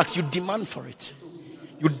ask, you demand for it.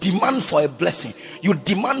 You demand for a blessing. You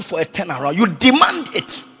demand for a turnaround. You demand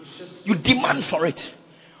it. You demand for it.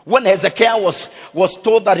 When Hezekiah was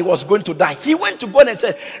told that he was going to die, he went to God and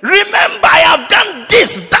said, remember, I have done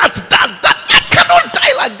this, that. I cannot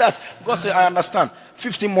die like that. God said, I understand.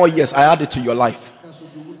 15 more years, I add it to your life.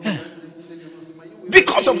 Yeah.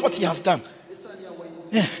 Because of what he has done.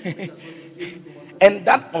 Yeah. And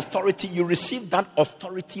that authority, you receive that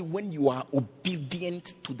authority when you are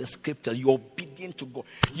obedient to the scripture. You're obedient to God.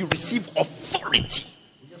 You receive authority.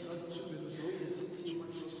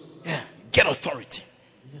 Yeah. Get authority.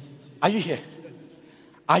 Are you here?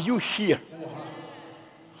 Are you here?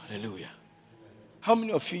 Hallelujah. How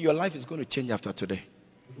many of you, your life is going to change after today?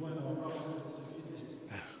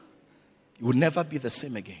 You will never be the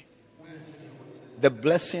same again. The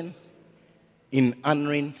blessing in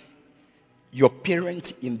honoring your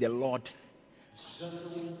parents in the Lord,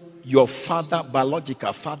 your father,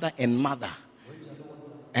 biological father and mother,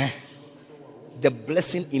 the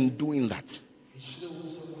blessing in doing that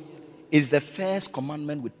is the first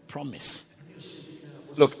commandment with promise.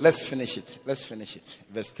 Look, let's finish it. Let's finish it.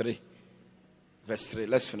 Verse 3. Verse 3.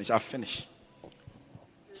 Let's finish. I'll finish.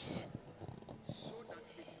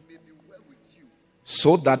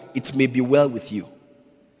 So that it may be well with you.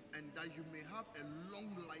 And that you may have a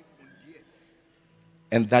long life on the earth.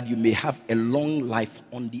 And that you may have a long life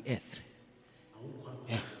on the earth.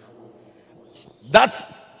 Yeah. That's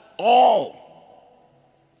all.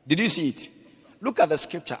 Did you see it? Look at the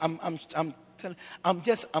scripture. I'm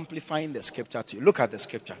just amplifying the scripture to you. Look at the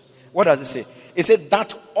scripture. What does it say? It said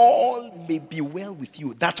that all may be well with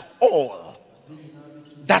you. That all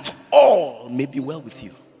may be well with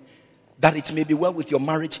you. That it may be well with your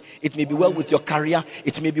marriage. It may be well with your career.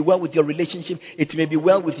 It may be well with your relationship. It may be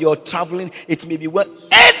well with your traveling. It may be well.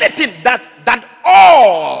 Anything that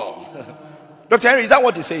all. Dr. Henry, is that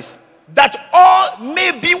what it says? That all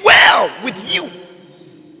may be well with you.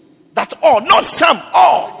 That all, not some,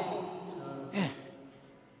 all. Yeah.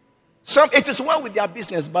 Some, it is well with their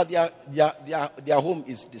business, but their home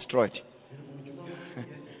is destroyed.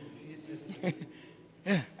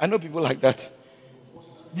 Yeah, I know people like that.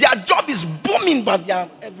 Their job is booming, but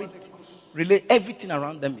everything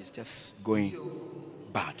around them is just going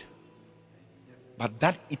bad. But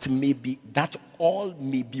that it may be, that all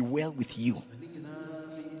may be well with you,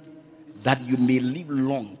 that you may live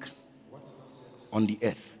long on the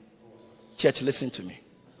earth. Church, listen to me.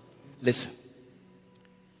 Listen.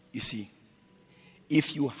 You see,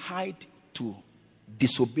 if you hide to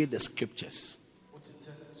disobey the scriptures,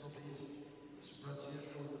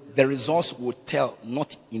 the results will tell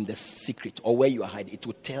not in the secret or where you are hiding. It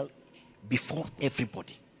will tell before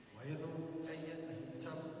everybody.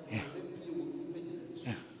 Yeah.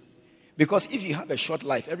 Yeah. Because if you have a short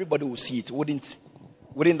life, everybody will see it. Wouldn't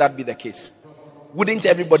that be the case? Wouldn't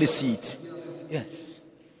everybody see it? Yes.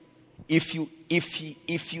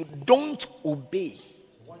 If you don't obey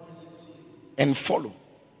and follow,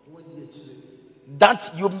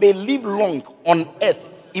 that you may live long on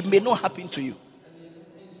earth, it may not happen to you.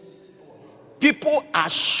 People are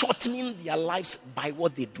shortening their lives by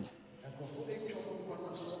what they do.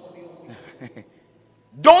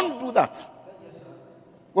 Don't do that.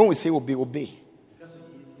 When we say obey, obey.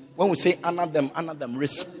 When we say honor them,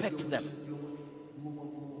 respect them.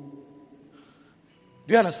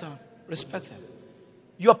 Do you understand? Respect them.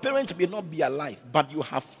 Your parents may not be alive, but you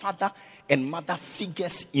have father and mother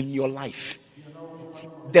figures in your life.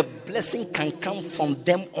 The blessing can come from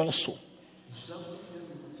them also,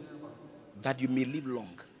 that you may live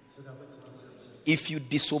long. If you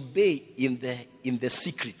disobey in the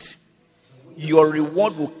secret, your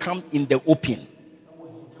reward will come in the open.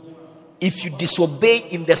 If you disobey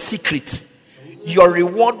in the secret, your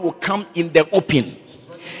reward will come in the open.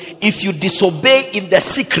 If you disobey in the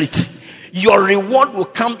secret, your reward will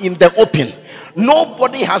come in the open.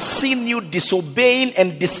 Nobody has seen you disobeying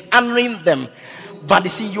and dishonoring them, but you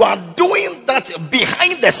see, you are doing that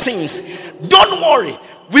behind the scenes. Don't worry,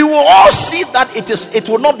 we will all see that it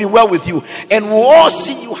will not be well with you, and we'll all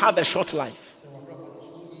see you have a short life.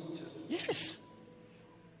 Yes.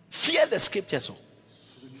 Fear the scriptures.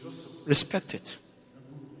 Respect it.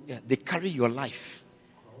 Yeah, they carry your life.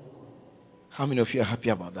 How many of you are happy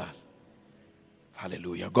about that?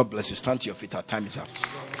 Hallelujah. God bless you. Stand to your feet. Our time is up.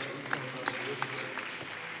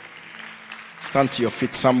 Stand to your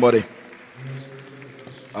feet, somebody.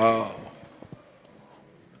 Oh.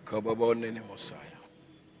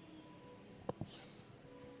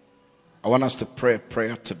 I want us to pray a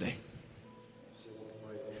prayer today.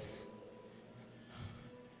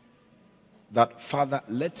 That, Father,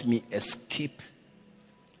 let me escape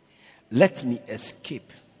the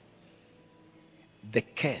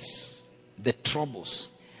curse, the troubles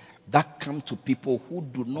that come to people who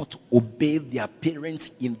do not obey their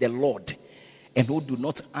parents in the Lord and who do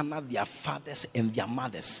not honor their fathers and their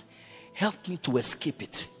mothers. Help me to escape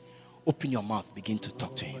it. Open your mouth, begin to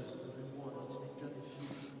talk to him.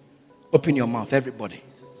 Open your mouth, everybody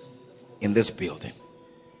in this building.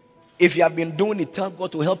 If you have been doing it, tell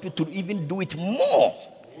God to help you to even do it more.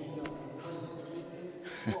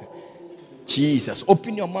 Jesus,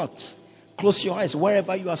 open your mouth. Close your eyes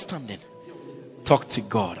wherever you are standing. Talk to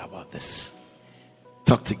God about this.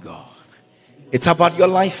 Talk to God. It's about your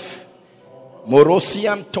life.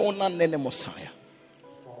 Morosian tona nene Mosiah.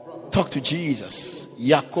 Talk to Jesus.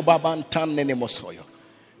 Yakobaban tan nene Mosoyo.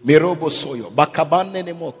 Mirobo soyo. Bakaban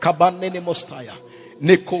nene mo. Kaban nene Mostaya.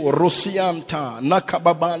 Niko Rosianta.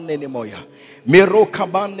 Nakababan nene moya. Miro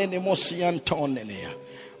kaban nene Mosian ton nene.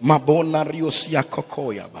 Mabona riosia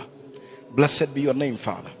kokoyaba. Blessed be your name,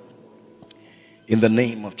 Father. In the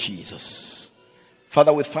name of Jesus.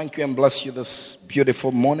 Father, we thank you and bless you this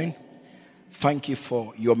beautiful morning. Thank you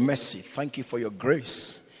for your mercy. Thank you for your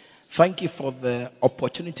grace. Thank you for the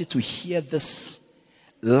opportunity to hear this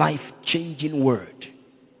life-changing word.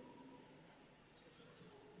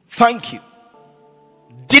 Thank you.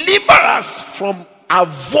 Deliver us from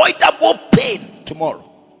avoidable pain tomorrow.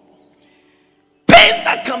 Pain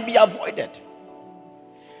that can be avoided,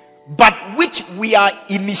 but which we are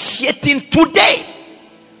initiating today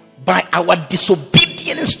by our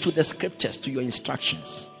disobedience to the scriptures, to your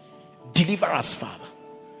instructions. Deliver us, Father,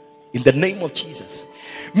 in the name of Jesus.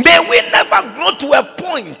 May we never grow to a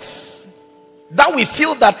point that we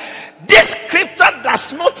feel that this scripture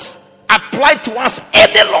does not apply to us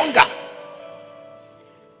any longer.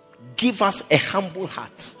 Give us a humble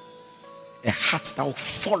heart, a heart that will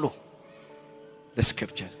follow the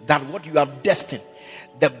scriptures, that what you have destined,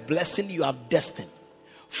 the blessing you have destined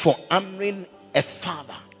for honoring a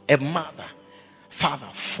father, a mother, Father,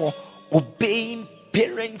 for obeying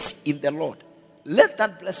parents in the Lord. Let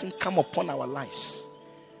that blessing come upon our lives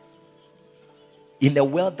in a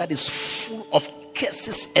world that is full of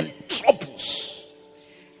curses and troubles.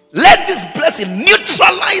 Let this blessing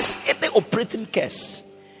neutralize any operating curse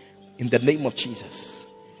in the name of Jesus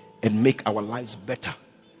and make our lives better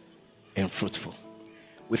and fruitful.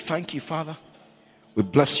 We thank you, Father. We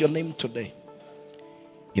bless your name today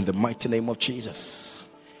in the mighty name of Jesus.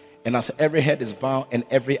 And as every head is bowed and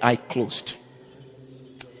every eye closed,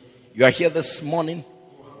 you are here this morning.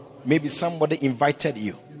 Maybe somebody invited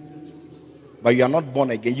you, but you are not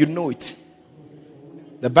born again. You know it.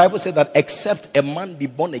 The Bible said that except a man be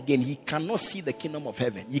born again, he cannot see the kingdom of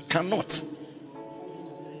heaven. He cannot.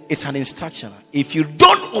 It's an instruction. If you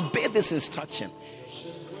don't obey this instruction,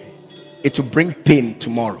 it will bring pain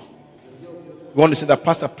tomorrow. You want to say that,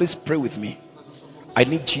 Pastor, please pray with me. I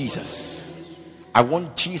need Jesus. I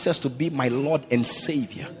want Jesus to be my Lord and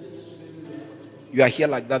Savior. You are here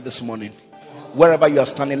like that this morning. Wherever you are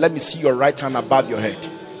standing, let me see your right hand above your head.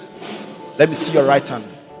 Let me see your right hand.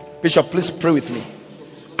 Bishop, please pray with me.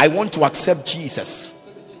 I want to accept Jesus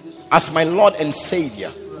as my Lord and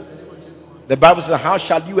Savior. The Bible says, how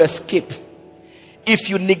shall you escape if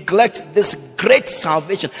you neglect this great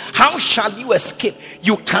salvation? How shall you escape?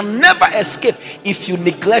 You can never escape if you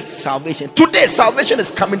neglect salvation. Today, salvation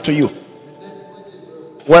is coming to you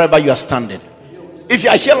wherever you are standing. If you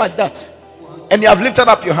are here like that and you have lifted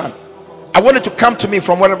up your hand, I want you to come to me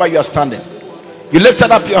from wherever you are standing. You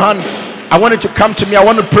lifted up your hand. I want you to come to me. I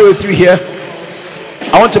want to pray with you here.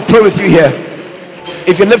 I want to pray with you here.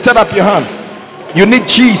 If you lifted up your hand, you need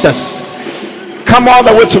Jesus. Come all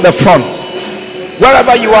the way to the front.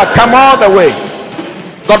 Wherever you are, come all the way.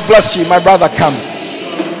 God bless you, my brother. Come.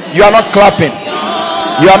 You are not clapping.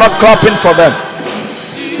 You are not clapping for them.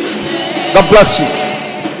 God bless you.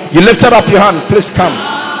 You lifted up your hand. Please come.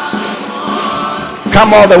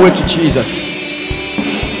 Come all the way to Jesus.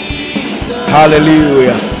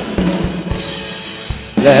 Hallelujah.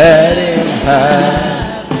 Let him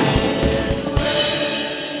have his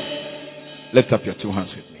way. Lift up your two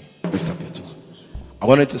hands with me. Lift up your two hands. I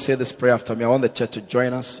wanted to say this prayer after me. I want the church to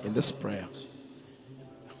join us in this prayer.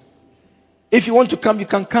 If you want to come, you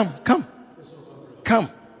can come. Come. Come.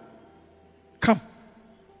 Come.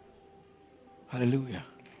 Hallelujah.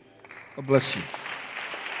 God bless you.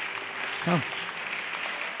 Come.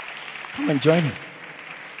 Come and join him.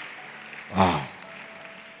 Wow.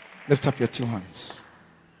 Lift up your two hands.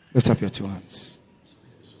 Lift up your two hands.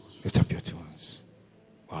 Lift up your two hands.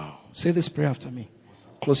 Wow. Say this prayer after me.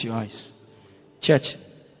 Close your eyes. Church,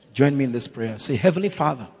 join me in this prayer. Say, Heavenly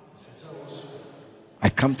Father, I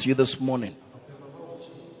come to you this morning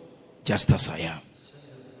just as I am.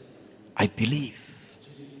 I believe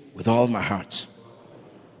with all my heart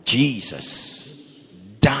Jesus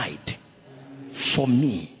died for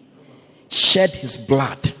me, shed his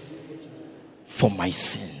blood for my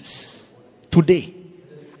sins. Today,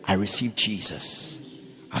 I receive Jesus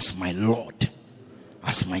as my Lord,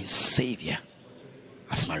 as my Savior,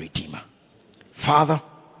 as my Redeemer. Father,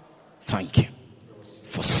 thank you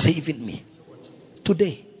for saving me.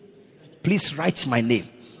 Today, please write my name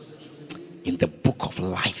in the book of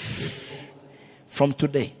life. From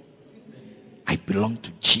today, I belong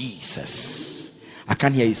to Jesus. I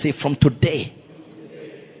can hear you say, from today,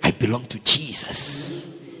 I belong to Jesus.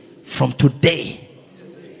 From today,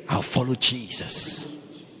 I'll follow Jesus.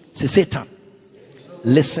 Say, Satan,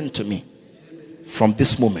 listen to me. From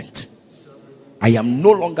this moment, I am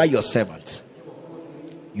no longer your servant.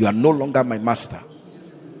 You are no longer my master.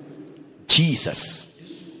 Jesus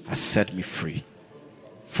has set me free.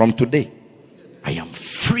 From today, I am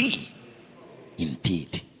free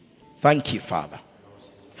indeed. Thank you, Father,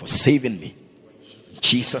 for saving me. In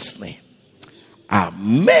Jesus' name.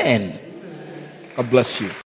 Amen. God bless you.